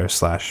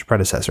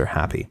father/predecessor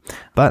happy.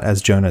 But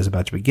as Jonah is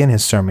about to begin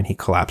his sermon, he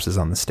collapses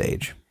on the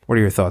stage. What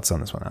are your thoughts on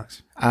this one,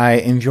 Alex? I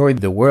enjoyed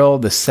the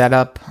world, the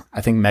setup.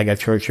 I think mega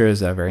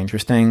churches are very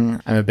interesting.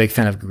 I'm a big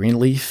fan of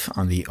Greenleaf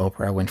on the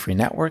Oprah Winfrey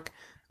Network.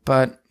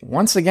 But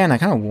once again, I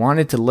kind of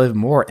wanted to live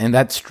more in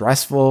that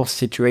stressful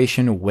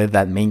situation with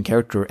that main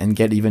character and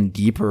get even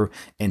deeper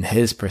in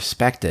his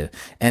perspective.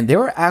 And there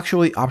are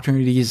actually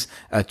opportunities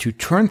to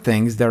turn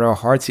things that are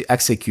hard to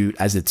execute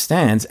as it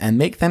stands and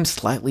make them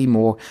slightly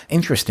more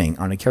interesting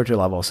on a character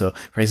level. So,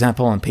 for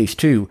example, on page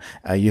 2,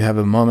 you have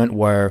a moment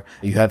where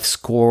you have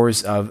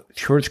scores of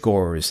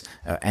churchgoers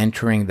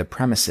entering the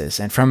premises.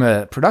 And from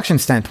a production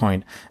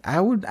standpoint, I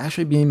would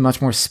actually be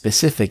much more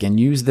specific and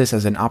use this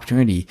as an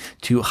opportunity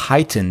to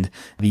heighten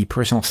the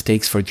personal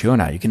stakes for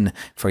Jonah. You can,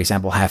 for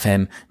example, have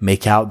him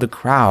make out the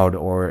crowd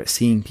or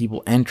seeing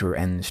people enter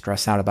and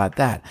stress out about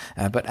that.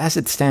 But as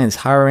it stands,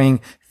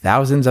 hiring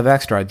thousands of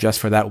extra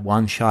just for that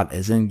one shot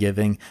isn't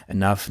giving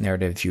enough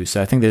narrative juice.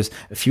 So I think there's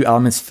a few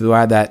elements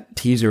throughout that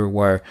teaser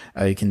where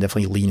you can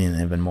definitely lean in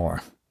even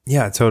more.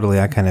 Yeah, totally.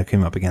 I kind of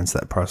came up against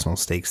that personal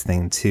stakes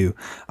thing too.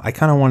 I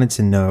kind of wanted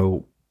to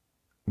know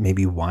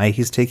maybe why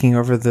he's taking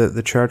over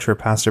the church or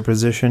pastor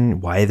position,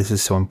 why this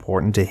is so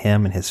important to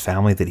him and his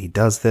family that he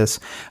does this.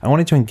 I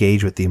wanted to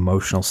engage with the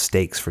emotional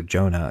stakes for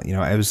Jonah. You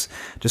know, I was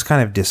just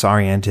kind of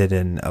disoriented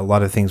and a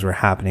lot of things were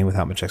happening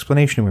without much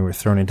explanation. We were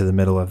thrown into the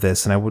middle of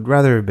this and I would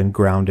rather have been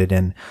grounded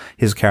in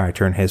his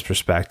character and his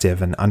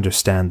perspective and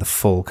understand the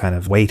full kind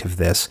of weight of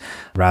this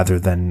rather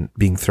than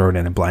being thrown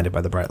in and blinded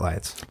by the bright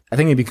lights. I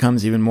think it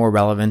becomes even more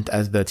relevant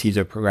as the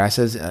teaser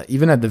progresses.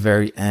 Even at the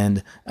very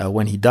end,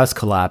 when he does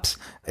collapse,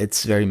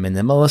 it's very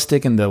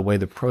minimalistic in the way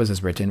the prose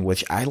is written,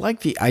 which I like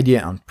the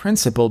idea on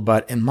principle,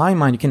 but in my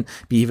mind, you can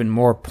be even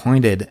more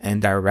pointed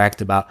and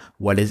direct about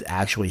what is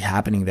actually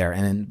happening there.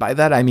 And by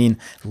that, I mean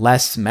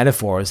less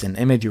metaphors and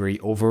imagery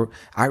over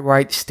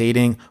outright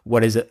stating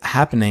what is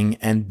happening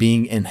and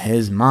being in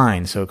his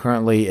mind. So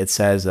currently it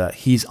says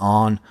he's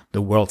on,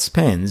 the world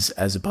spins,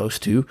 as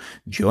opposed to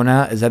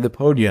Jonah is at the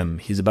podium,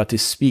 he's about to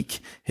speak,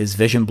 his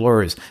vision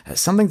blurs.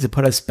 Something to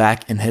put us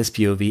back in his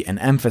POV and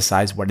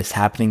emphasize what is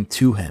happening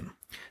to him.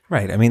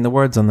 Right. I mean, the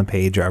words on the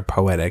page are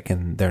poetic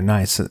and they're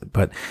nice,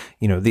 but,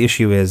 you know, the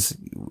issue is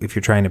if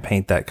you're trying to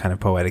paint that kind of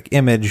poetic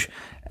image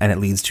and it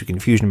leads to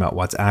confusion about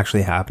what's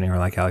actually happening, or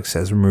like Alex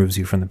says, removes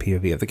you from the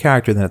POV of the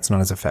character, then it's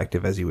not as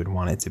effective as you would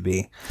want it to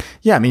be.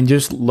 Yeah, I mean,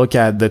 just look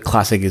at the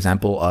classic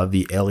example of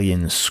the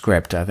Alien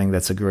script. I think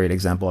that's a great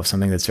example of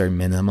something that's very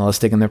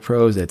minimalistic in the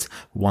prose. It's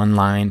one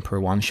line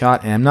per one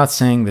shot. And I'm not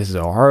saying this is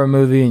a horror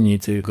movie and you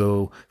need to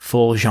go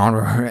full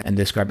genre and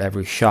describe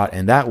every shot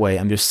in that way.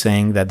 I'm just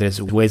saying that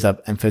there's ways of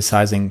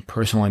emphasizing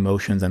personal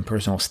emotions and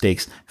personal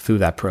stakes through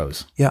that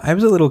prose. Yeah, I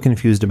was a little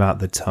confused about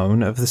the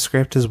tone of the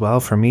script as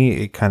well. For me,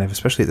 it kind of,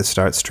 especially especially at the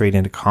start, straight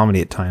into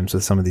comedy at times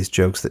with some of these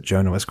jokes that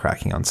Jonah was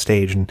cracking on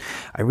stage. And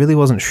I really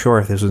wasn't sure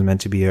if this was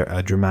meant to be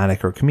a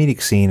dramatic or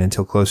comedic scene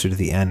until closer to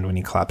the end when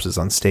he collapses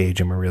on stage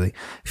and we're really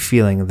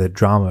feeling the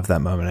drama of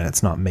that moment and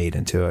it's not made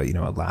into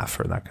a laugh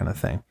or that kind of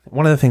thing.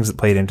 One of the things that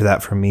played into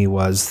that for me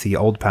was the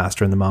old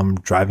pastor and the mom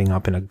driving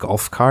up in a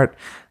golf cart.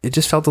 It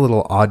just felt a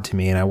little odd to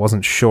me, and I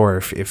wasn't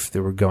sure if they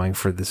were going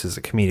for this as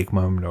a comedic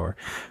moment or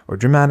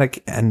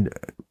dramatic. And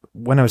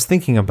when I was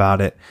thinking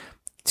about it,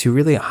 to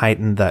really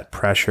heighten that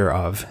pressure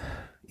of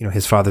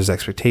his father's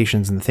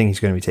expectations and the thing he's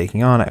going to be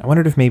taking on, I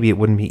wondered if maybe it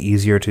wouldn't be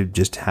easier to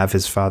just have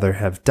his father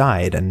have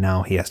died and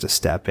now he has to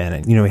step in.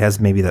 And, he has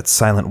maybe that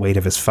silent weight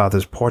of his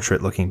father's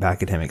portrait looking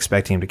back at him,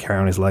 expecting him to carry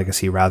on his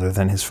legacy rather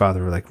than his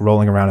father like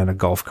rolling around in a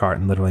golf cart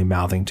and literally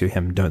mouthing to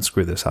him, "Don't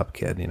screw this up,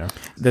 kid,"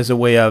 There's a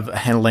way of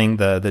handling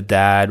the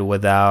dad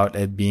without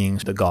it being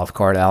the golf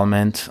cart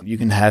element. You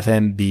can have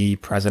him be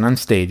present on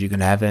stage. You can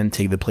have him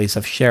take the place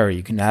of Sherry.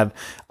 You can have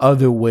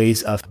other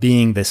ways of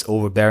being this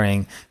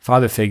overbearing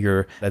father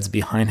figure that's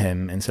behind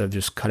him instead of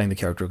just cutting the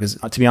character. Because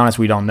to be honest,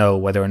 we don't know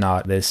whether or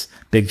not this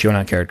big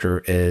Jonah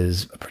character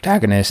is a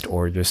protagonist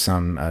or just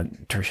some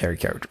tertiary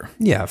character.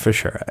 Yeah, for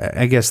sure.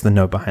 I guess the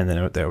note behind the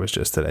note there was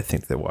just that I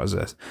think there was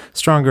a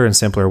stronger and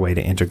simpler way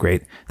to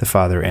integrate the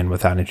father in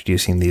without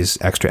introducing these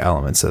extra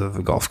elements of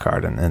the golf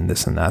cart and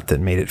this and that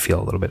made it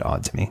feel a little bit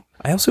odd to me.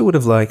 I also would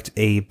have liked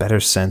a better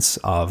sense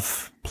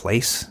of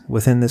place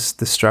within this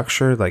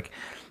structure. Like,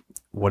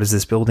 what does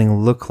this building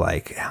look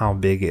like? How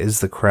big is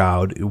the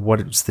crowd? What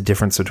is the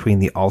difference between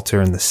the altar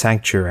and the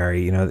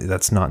sanctuary?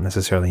 That's not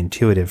necessarily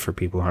intuitive for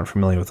people who aren't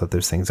familiar with what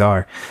those things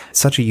are.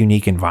 It's such a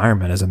unique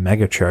environment as a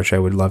mega church. I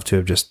would love to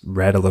have just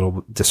read a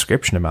little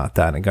description about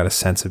that and got a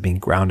sense of being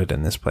grounded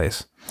in this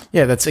place.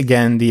 Yeah, that's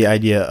again the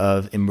idea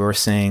of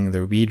immersing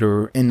the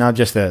reader in not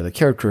just the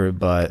character,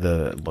 but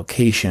the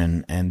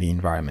location and the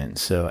environment.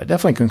 So I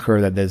definitely concur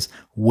that there's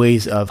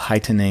ways of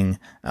heightening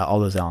all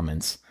those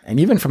elements. And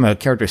even from a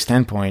character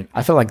standpoint,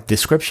 I feel like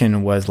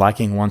description was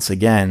lacking once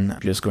again,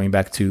 just going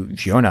back to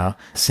Jonah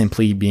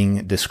simply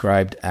being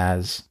described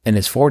as in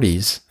his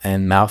 40s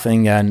and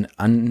mouthing an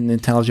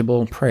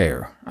unintelligible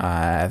prayer.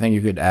 I think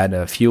you could add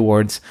a few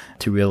words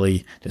to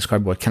really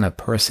describe what kind of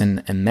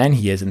person and man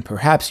he is, and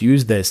perhaps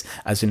use this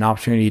as an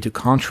opportunity to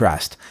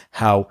contrast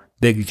how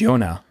Big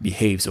Jonah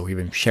behaves or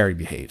even Sherry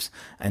behaves.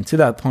 And to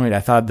that point,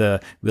 I thought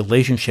the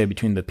relationship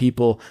between the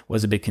people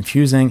was a bit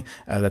confusing.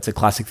 That's a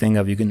classic thing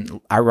of you can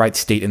outright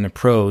state in the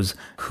prose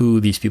who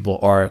these people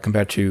are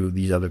compared to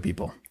these other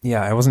people.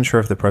 Yeah, I wasn't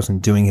sure if the person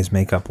doing his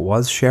makeup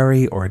was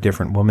Sherry or a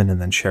different woman,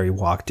 and then Sherry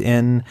walked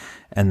in,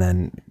 and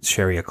then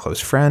Sherry a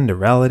close friend, a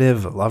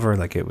relative, a lover.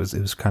 Like it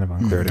was kind of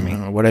unclear to me.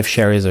 What if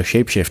Sherry is a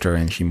shapeshifter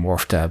and she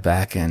morphed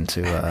back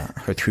into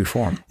her true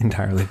form?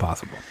 Entirely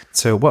possible.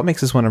 So what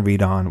makes us want to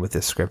read on with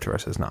this script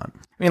versus not?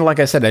 I mean, like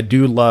I said, I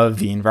do love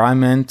the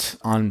environment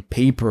on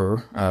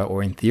paper,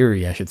 or in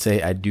theory, I should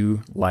say. I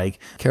do like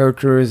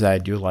characters. I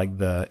do like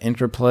the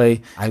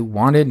interplay. I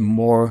wanted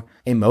more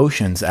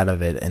emotions out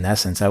of it, in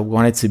essence. I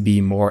wanted to be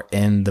more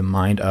in the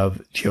mind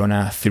of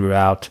Jonah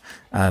throughout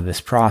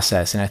this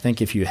process. And I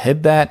think if you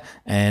hit that,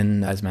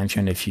 and as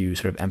mentioned, if you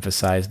sort of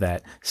emphasize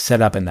that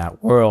setup in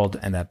that world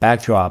and that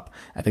backdrop,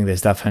 I think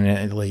there's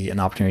definitely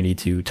an opportunity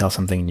to tell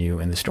something new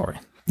in the story.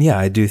 Yeah,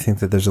 I do think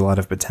that there's a lot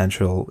of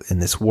potential in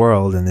this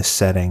world, in this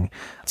setting,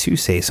 to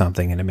say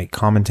something and to make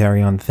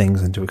commentary on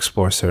things and to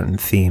explore certain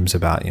themes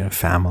about,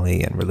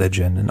 family and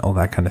religion and all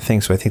that kind of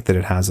thing. So I think that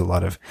it has a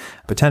lot of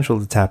potential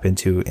to tap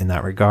into in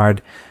that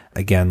regard.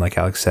 Again, like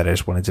Alex said, I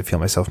just wanted to feel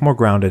myself more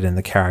grounded in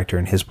the character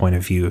and his point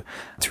of view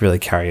to really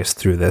carry us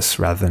through this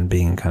rather than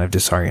being kind of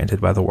disoriented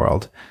by the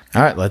world.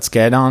 All right, let's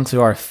get on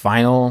to our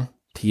final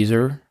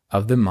teaser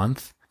of the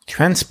month,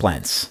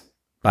 Transplants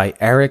by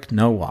Eric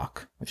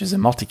Nowak, which is a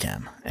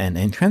multicam. And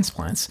in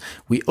Transplants,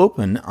 we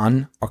open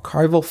on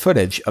archival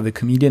footage of the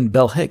comedian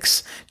Bill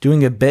Hicks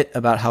doing a bit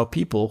about how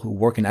people who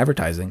work in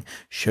advertising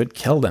should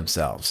kill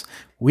themselves.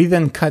 We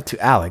then cut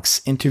to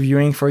Alex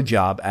interviewing for a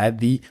job at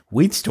the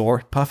weed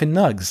store Puffin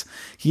Nugs.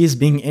 He is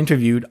being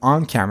interviewed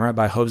on camera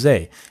by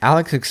Jose.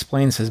 Alex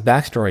explains his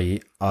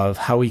backstory of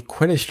how he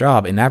quit his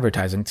job in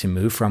advertising to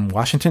move from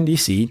Washington,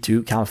 D.C.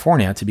 to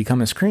California to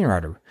become a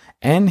screenwriter.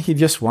 And he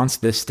just wants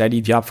this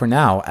steady job for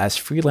now as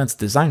freelance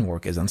design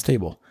work is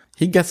unstable.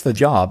 He gets the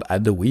job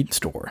at the weed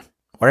store.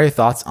 What are your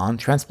thoughts on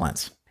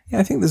Transplants? Yeah,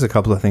 I think there's a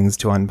couple of things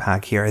to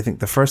unpack here. I think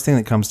the first thing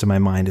that comes to my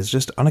mind is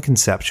just on a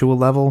conceptual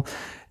level,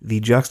 the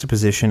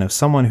juxtaposition of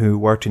someone who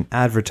worked in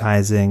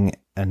advertising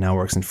and now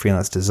works in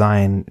freelance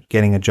design,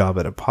 getting a job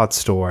at a pot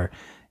store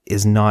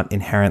is not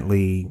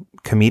inherently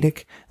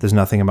comedic. There's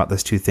nothing about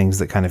those two things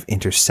that kind of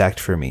intersect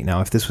for me.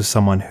 Now, if this was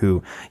someone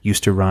who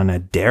used to run a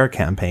DARE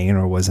campaign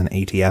or was an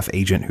ATF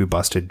agent who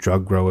busted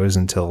drug growers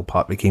until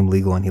pot became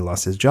legal and he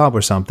lost his job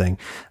or something,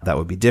 that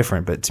would be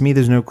different. But to me,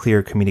 there's no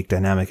clear comedic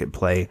dynamic at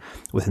play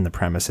within the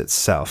premise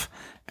itself.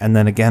 And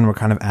then again, we're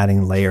kind of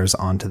adding layers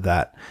onto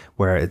that,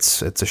 where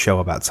it's a show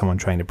about someone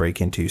trying to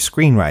break into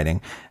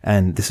screenwriting.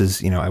 And this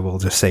is, I will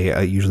just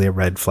say, usually a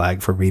red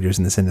flag for readers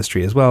in this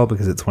industry as well,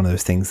 because it's one of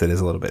those things that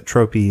is a little bit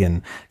tropey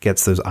and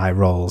gets those eye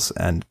rolls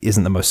and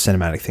isn't the most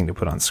cinematic thing to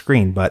put on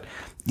screen. But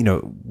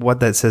what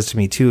that says to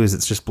me too is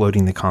it's just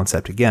bloating the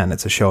concept again.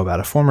 It's a show about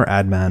a former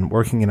ad man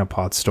working in a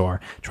pot store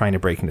trying to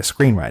break into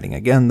screenwriting.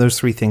 Again, those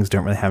three things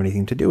don't really have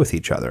anything to do with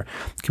each other.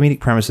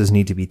 Comedic premises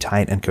need to be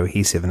tight and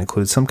cohesive and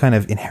include some kind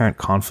of inherent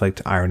conflict,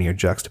 irony, or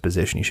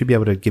juxtaposition. You should be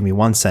able to give me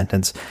one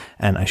sentence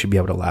and I should be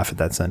able to laugh at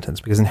that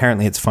sentence, because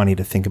inherently it's funny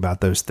to think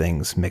about those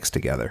things mixed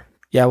together.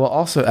 Yeah, we'll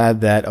also add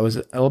that I was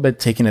a little bit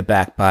taken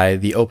aback by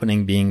the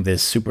opening being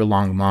this super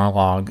long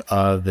monologue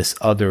of this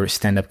other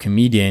stand-up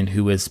comedian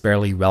who is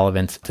barely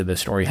relevant to the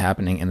story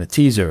happening in the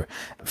teaser.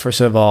 First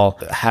of all,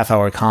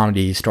 half-hour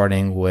comedy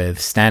starting with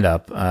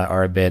stand-up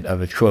are a bit of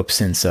a trope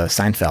since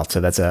Seinfeld,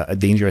 so that's a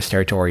dangerous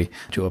territory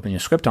to open your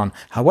script on.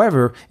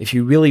 However, if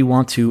you really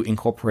want to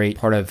incorporate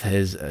part of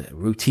his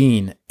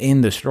routine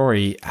in the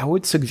story, I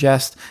would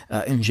suggest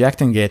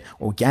injecting it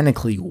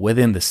organically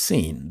within the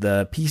scene.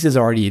 The piece is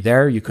already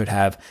there. You could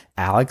have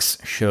Alex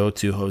show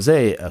to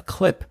Jose a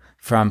clip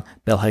from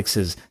Bill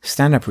Hicks's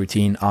stand-up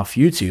routine off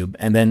YouTube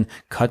and then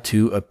cut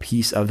to a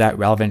piece of that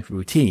relevant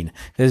routine.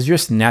 There's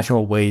just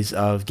natural ways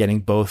of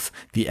getting both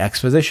the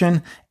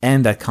exposition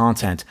and that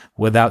content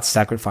without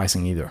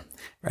sacrificing either.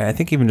 Right. I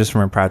think even just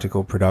from a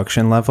practical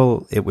production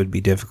level, it would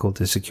be difficult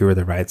to secure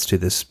the rights to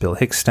this Bill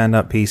Hicks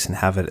stand-up piece and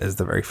have it as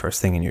the very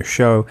first thing in your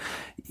show.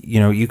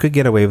 You could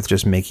get away with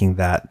just making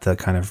that the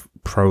kind of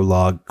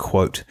prologue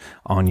quote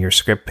on your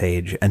script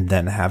page and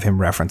then have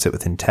him reference it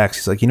within text.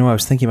 He's like, I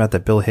was thinking about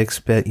that Bill Hicks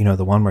bit,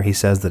 the one where he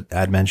says that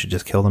ad men should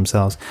just kill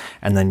themselves,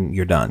 and then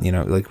you're done.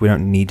 We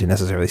don't need to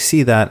necessarily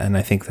see that. And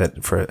I think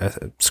that for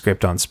a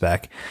script on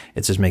spec,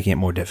 it's just making it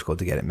more difficult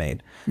to get it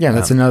made. Yeah,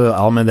 that's another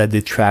element that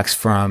detracts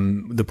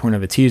from the point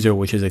of a teaser,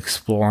 which is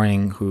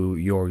exploring who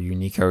your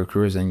unique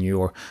characters and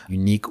your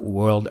unique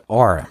world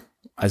are,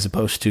 as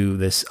opposed to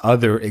this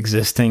other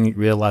existing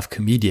real-life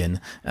comedian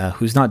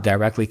who's not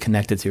directly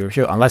connected to your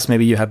show, unless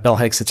maybe you have Bill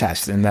Hicks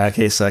attached. In that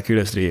case,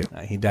 kudos to you.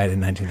 He died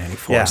in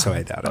 1994, so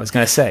I doubt it. I was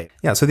going to say.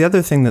 Yeah, so the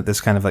other thing that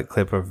this kind of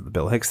clip of the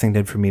Bill Hicks thing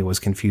did for me was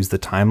confuse the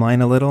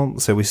timeline a little.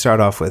 So we start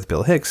off with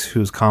Bill Hicks,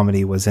 whose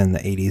comedy was in the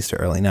 80s to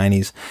early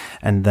 90s,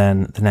 and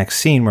then the next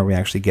scene where we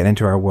actually get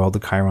into our world, the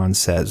Chiron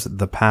says,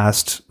 the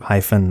past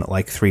hyphen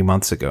 3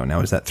 months ago. Now,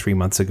 is that 3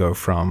 months ago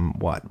from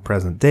what,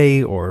 present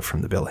day, or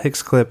from the Bill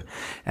Hicks clip?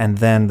 And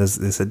then there's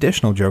this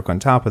additional joke on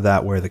top of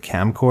that where the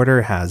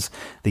camcorder has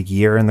the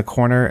year in the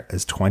corner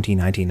as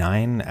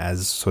 2099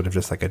 as sort of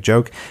just like a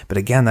joke. But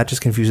again, that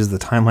just confuses the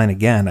timeline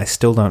again. I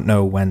still don't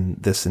know when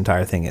this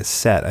entire thing is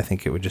set. I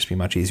think it would just be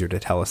much easier to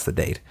tell us the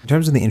date. In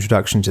terms of the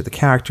introduction to the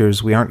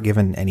characters, we aren't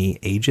given any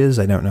ages.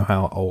 I don't know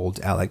how old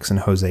Alex and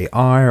Jose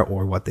are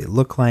or what they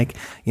look like.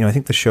 I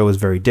think the show is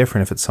very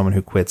different if it's someone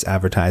who quits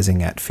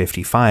advertising at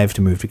 55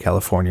 to move to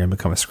California and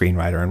become a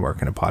screenwriter and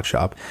work in a pot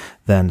shop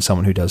than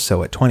someone who does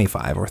so at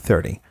 25 or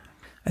 30.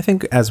 I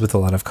think, as with a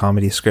lot of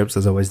comedy scripts,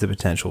 there's always the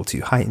potential to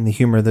heighten the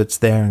humor that's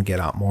there and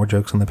get out more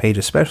jokes on the page,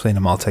 especially in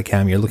a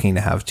multicam. You're looking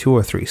to have 2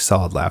 or 3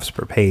 solid laughs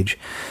per page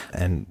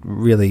and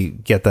really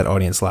get that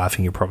audience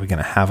laughing. You're probably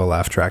going to have a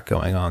laugh track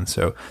going on,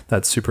 so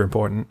that's super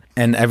important.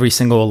 And every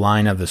single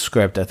line of the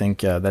script, I think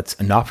that's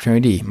an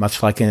opportunity.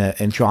 Much like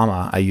in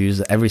drama, I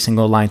use every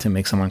single line to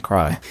make someone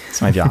cry.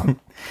 It's my job.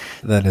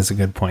 That is a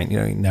good point. You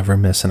never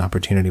miss an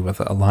opportunity with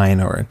a line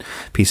or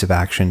a piece of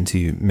action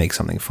to make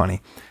something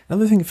funny.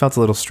 Another thing that felt a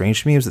little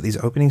strange to me was that these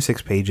opening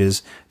 6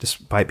 pages,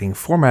 despite being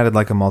formatted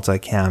like a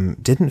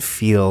multicam, didn't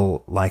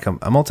feel like a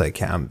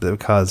multicam,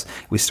 because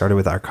we started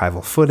with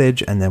archival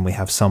footage and then we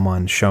have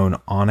someone shown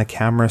on a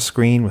camera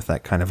screen with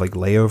that kind of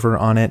layover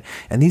on it.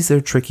 And these are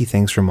tricky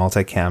things for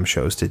multicam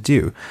shows to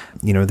do.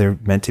 They're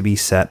meant to be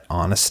set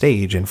on a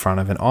stage in front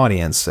of an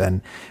audience,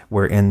 and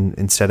we're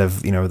instead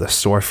of, the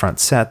storefront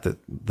set that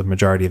the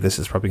majority of this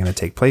is probably going to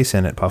take place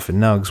in at Puff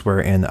and Nugs, we're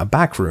in a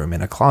back room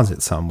in a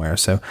closet somewhere.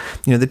 So,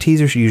 the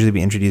teaser should usually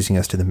be introducing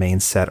us to the main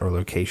set or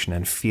location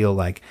and feel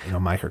like a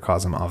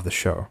microcosm of the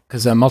show.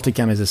 Because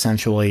multicam is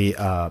essentially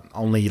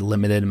only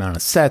limited amount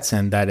of sets,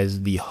 and that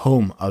is the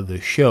home of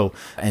the show.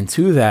 And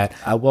to that,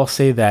 I will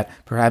say that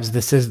perhaps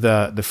this is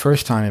the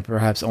first time and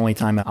perhaps only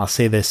time I'll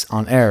say this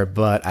on air,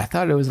 but I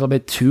thought it was a little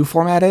bit too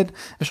formatted,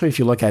 especially if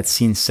you look at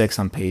scene 6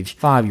 on page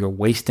 5, you're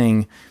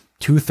wasting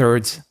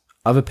 2/3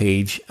 of a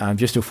page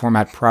just to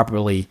format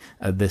properly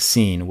this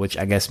scene, which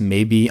I guess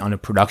maybe on a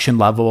production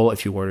level,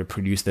 if you were to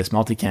produce this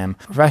multicam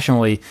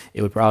professionally,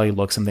 it would probably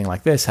look something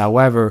like this.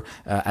 However,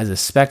 as a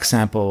spec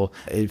sample,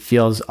 it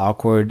feels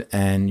awkward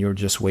and you're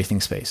just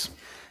wasting space.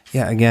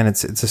 Yeah, again,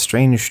 it's a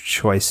strange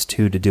choice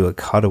too to do a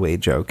cutaway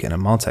joke in a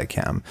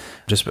multicam,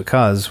 just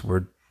because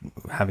we're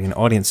having an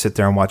audience sit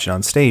there and watch it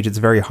on stage. It's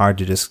very hard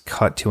to just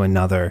cut to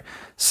another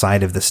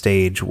side of the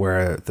stage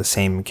where the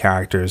same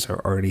characters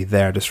are already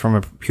there. Just from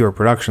a pure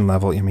production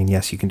level,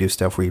 yes, you can do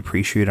stuff where you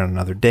pre-shoot on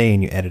another day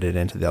and you edit it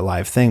into the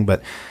live thing,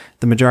 but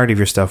the majority of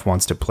your stuff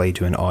wants to play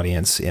to an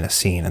audience in a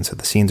scene. And so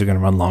the scenes are going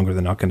to run longer.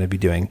 They're not going to be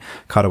doing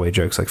cutaway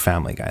jokes like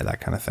Family Guy,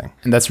 that kind of thing.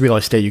 And that's real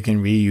estate you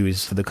can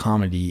reuse for the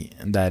comedy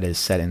that is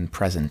set in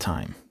present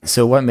time.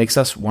 So what makes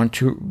us want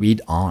to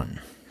read on?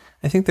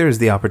 I think there is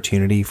the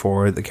opportunity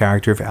for the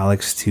character of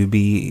Alex to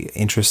be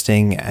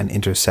interesting and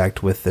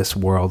intersect with this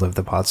world of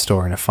the pot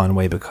store in a fun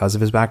way because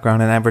of his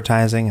background in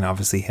advertising. And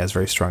obviously he has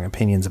very strong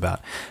opinions about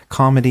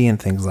comedy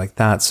and things like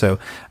that. So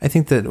I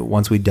think that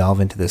once we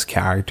delve into this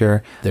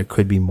character, there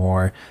could be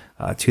more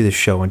to this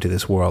show and to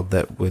this world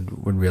that would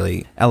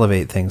really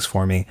elevate things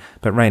for me.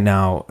 But right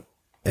now,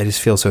 I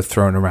just feel so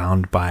thrown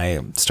around by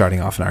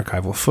starting off in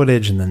archival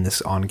footage and then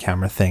this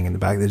on-camera thing in the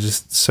back. There's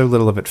just so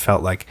little of it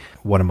felt like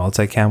what a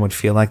multicam would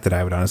feel like that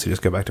I would honestly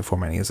just go back to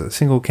formatting as a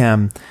single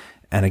cam.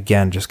 And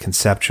again, just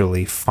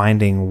conceptually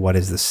finding what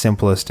is the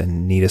simplest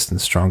and neatest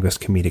and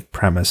strongest comedic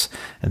premise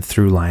and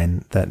through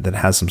line that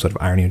has some sort of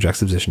irony or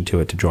juxtaposition to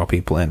it to draw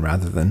people in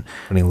rather than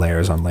putting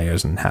layers on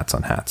layers and hats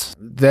on hats.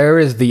 There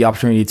is the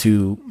opportunity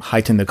to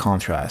heighten the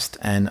contrast.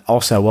 And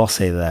also, I will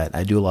say that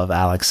I do love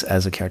Alex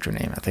as a character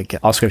name. I think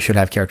all scripts should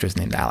have characters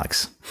named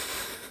Alex.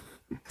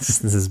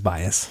 This is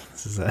bias.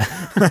 This is a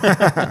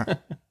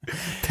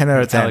 10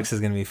 out of 10. Alex is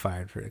going to be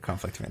fired for a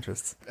conflict of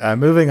interest.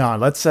 Moving on,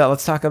 let's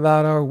talk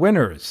about our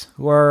winners,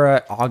 who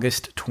are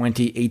August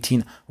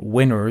 2018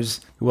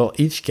 winners, who will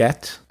each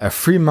get a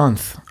free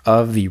month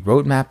of the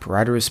Roadmap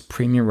Writers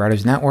Premium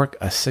Writers Network,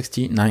 a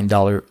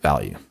 $69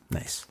 value.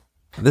 Nice.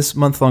 This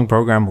month-long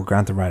program will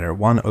grant the writer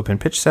one open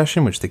pitch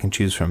session, which they can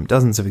choose from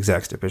dozens of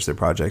execs to pitch their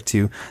project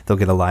to. They'll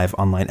get a live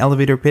online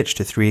elevator pitch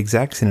to 3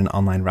 execs in an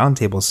online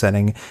roundtable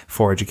setting,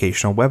 4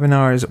 educational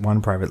webinars,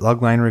 1 private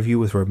logline review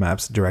with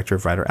Roadmap's Director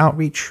of Writer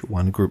Outreach,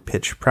 1 group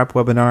pitch prep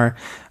webinar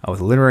with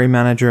a literary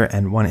manager,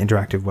 and 1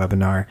 interactive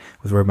webinar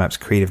with Roadmap's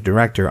creative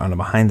director on a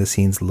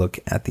behind-the-scenes look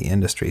at the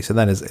industry. So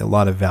that is a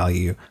lot of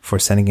value for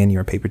sending in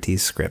your Paper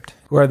Tease script.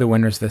 Who are the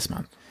winners this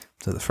month?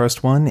 So the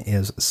first one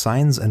is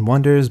Signs and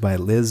Wonders by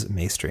Liz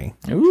Maestri.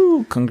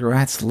 Ooh,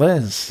 congrats,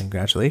 Liz.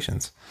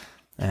 Congratulations.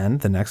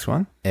 And the next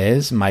one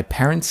is My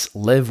Parents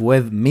Live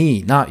With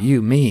Me, Not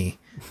You, Me,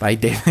 by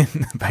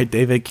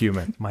David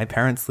Cuman. My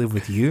Parents Live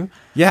With You?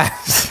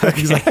 Yes,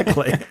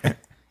 exactly.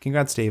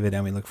 Congrats, David,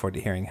 and we look forward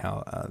to hearing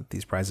how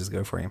these prizes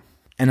go for you.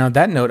 And on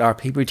that note, our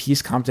Paper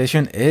Tease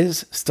competition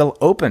is still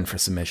open for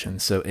submission.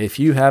 So if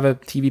you have a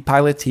TV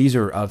pilot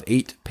teaser of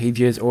 8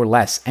 pages or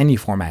less, any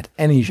format,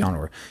 any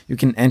genre, you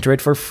can enter it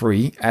for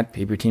free at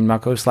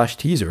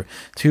paperteam.co/teaser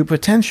to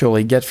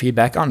potentially get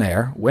feedback on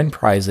air, win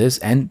prizes,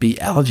 and be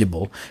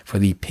eligible for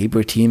the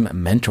Paper Team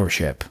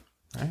mentorship.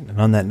 All right, and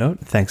on that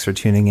note, thanks for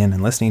tuning in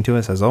and listening to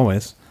us as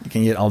always. You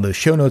can get all the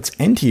show notes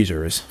and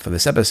teasers for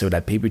this episode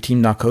at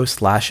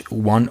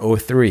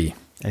paperteam.co/103.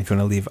 And if you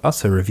want to leave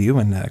us a review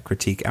and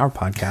critique our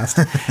podcast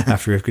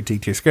after we've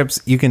critiqued your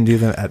scripts, you can do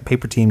them at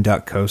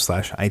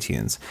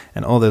paperteam.co/iTunes.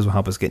 And all those will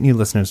help us get new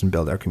listeners and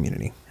build our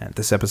community. And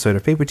this episode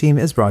of Paper Team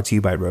is brought to you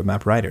by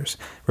Roadmap Writers.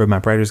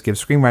 Roadmap Writers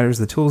gives screenwriters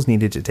the tools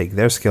needed to take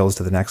their skills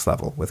to the next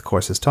level, with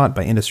courses taught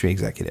by industry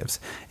executives.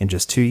 In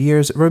just 2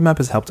 years, Roadmap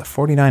has helped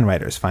 49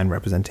 writers find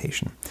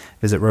representation.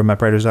 Visit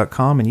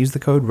roadmapwriters.com and use the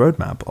code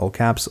ROADMAP, all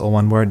caps, all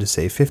one word, to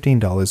save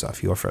 $15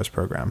 off your first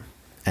program.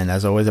 And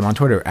as always, I'm on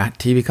Twitter at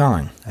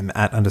TVCalling. I'm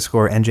at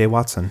 _NJ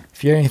Watson.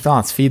 If you have any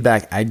thoughts,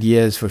 feedback,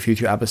 ideas for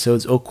future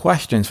episodes, or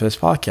questions for this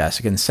podcast,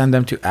 you can send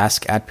them to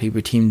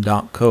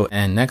ask@paperteam.co.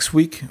 And next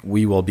week,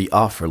 we will be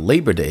off for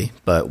Labor Day,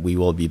 but we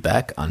will be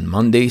back on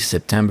Monday,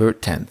 September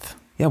 10th.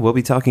 Yeah, we'll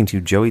be talking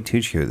to Joey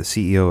Tuccio, the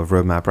CEO of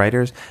Roadmap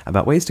Writers,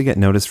 about ways to get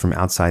noticed from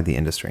outside the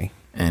industry.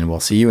 And we'll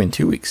see you in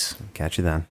 2 weeks. Catch you then.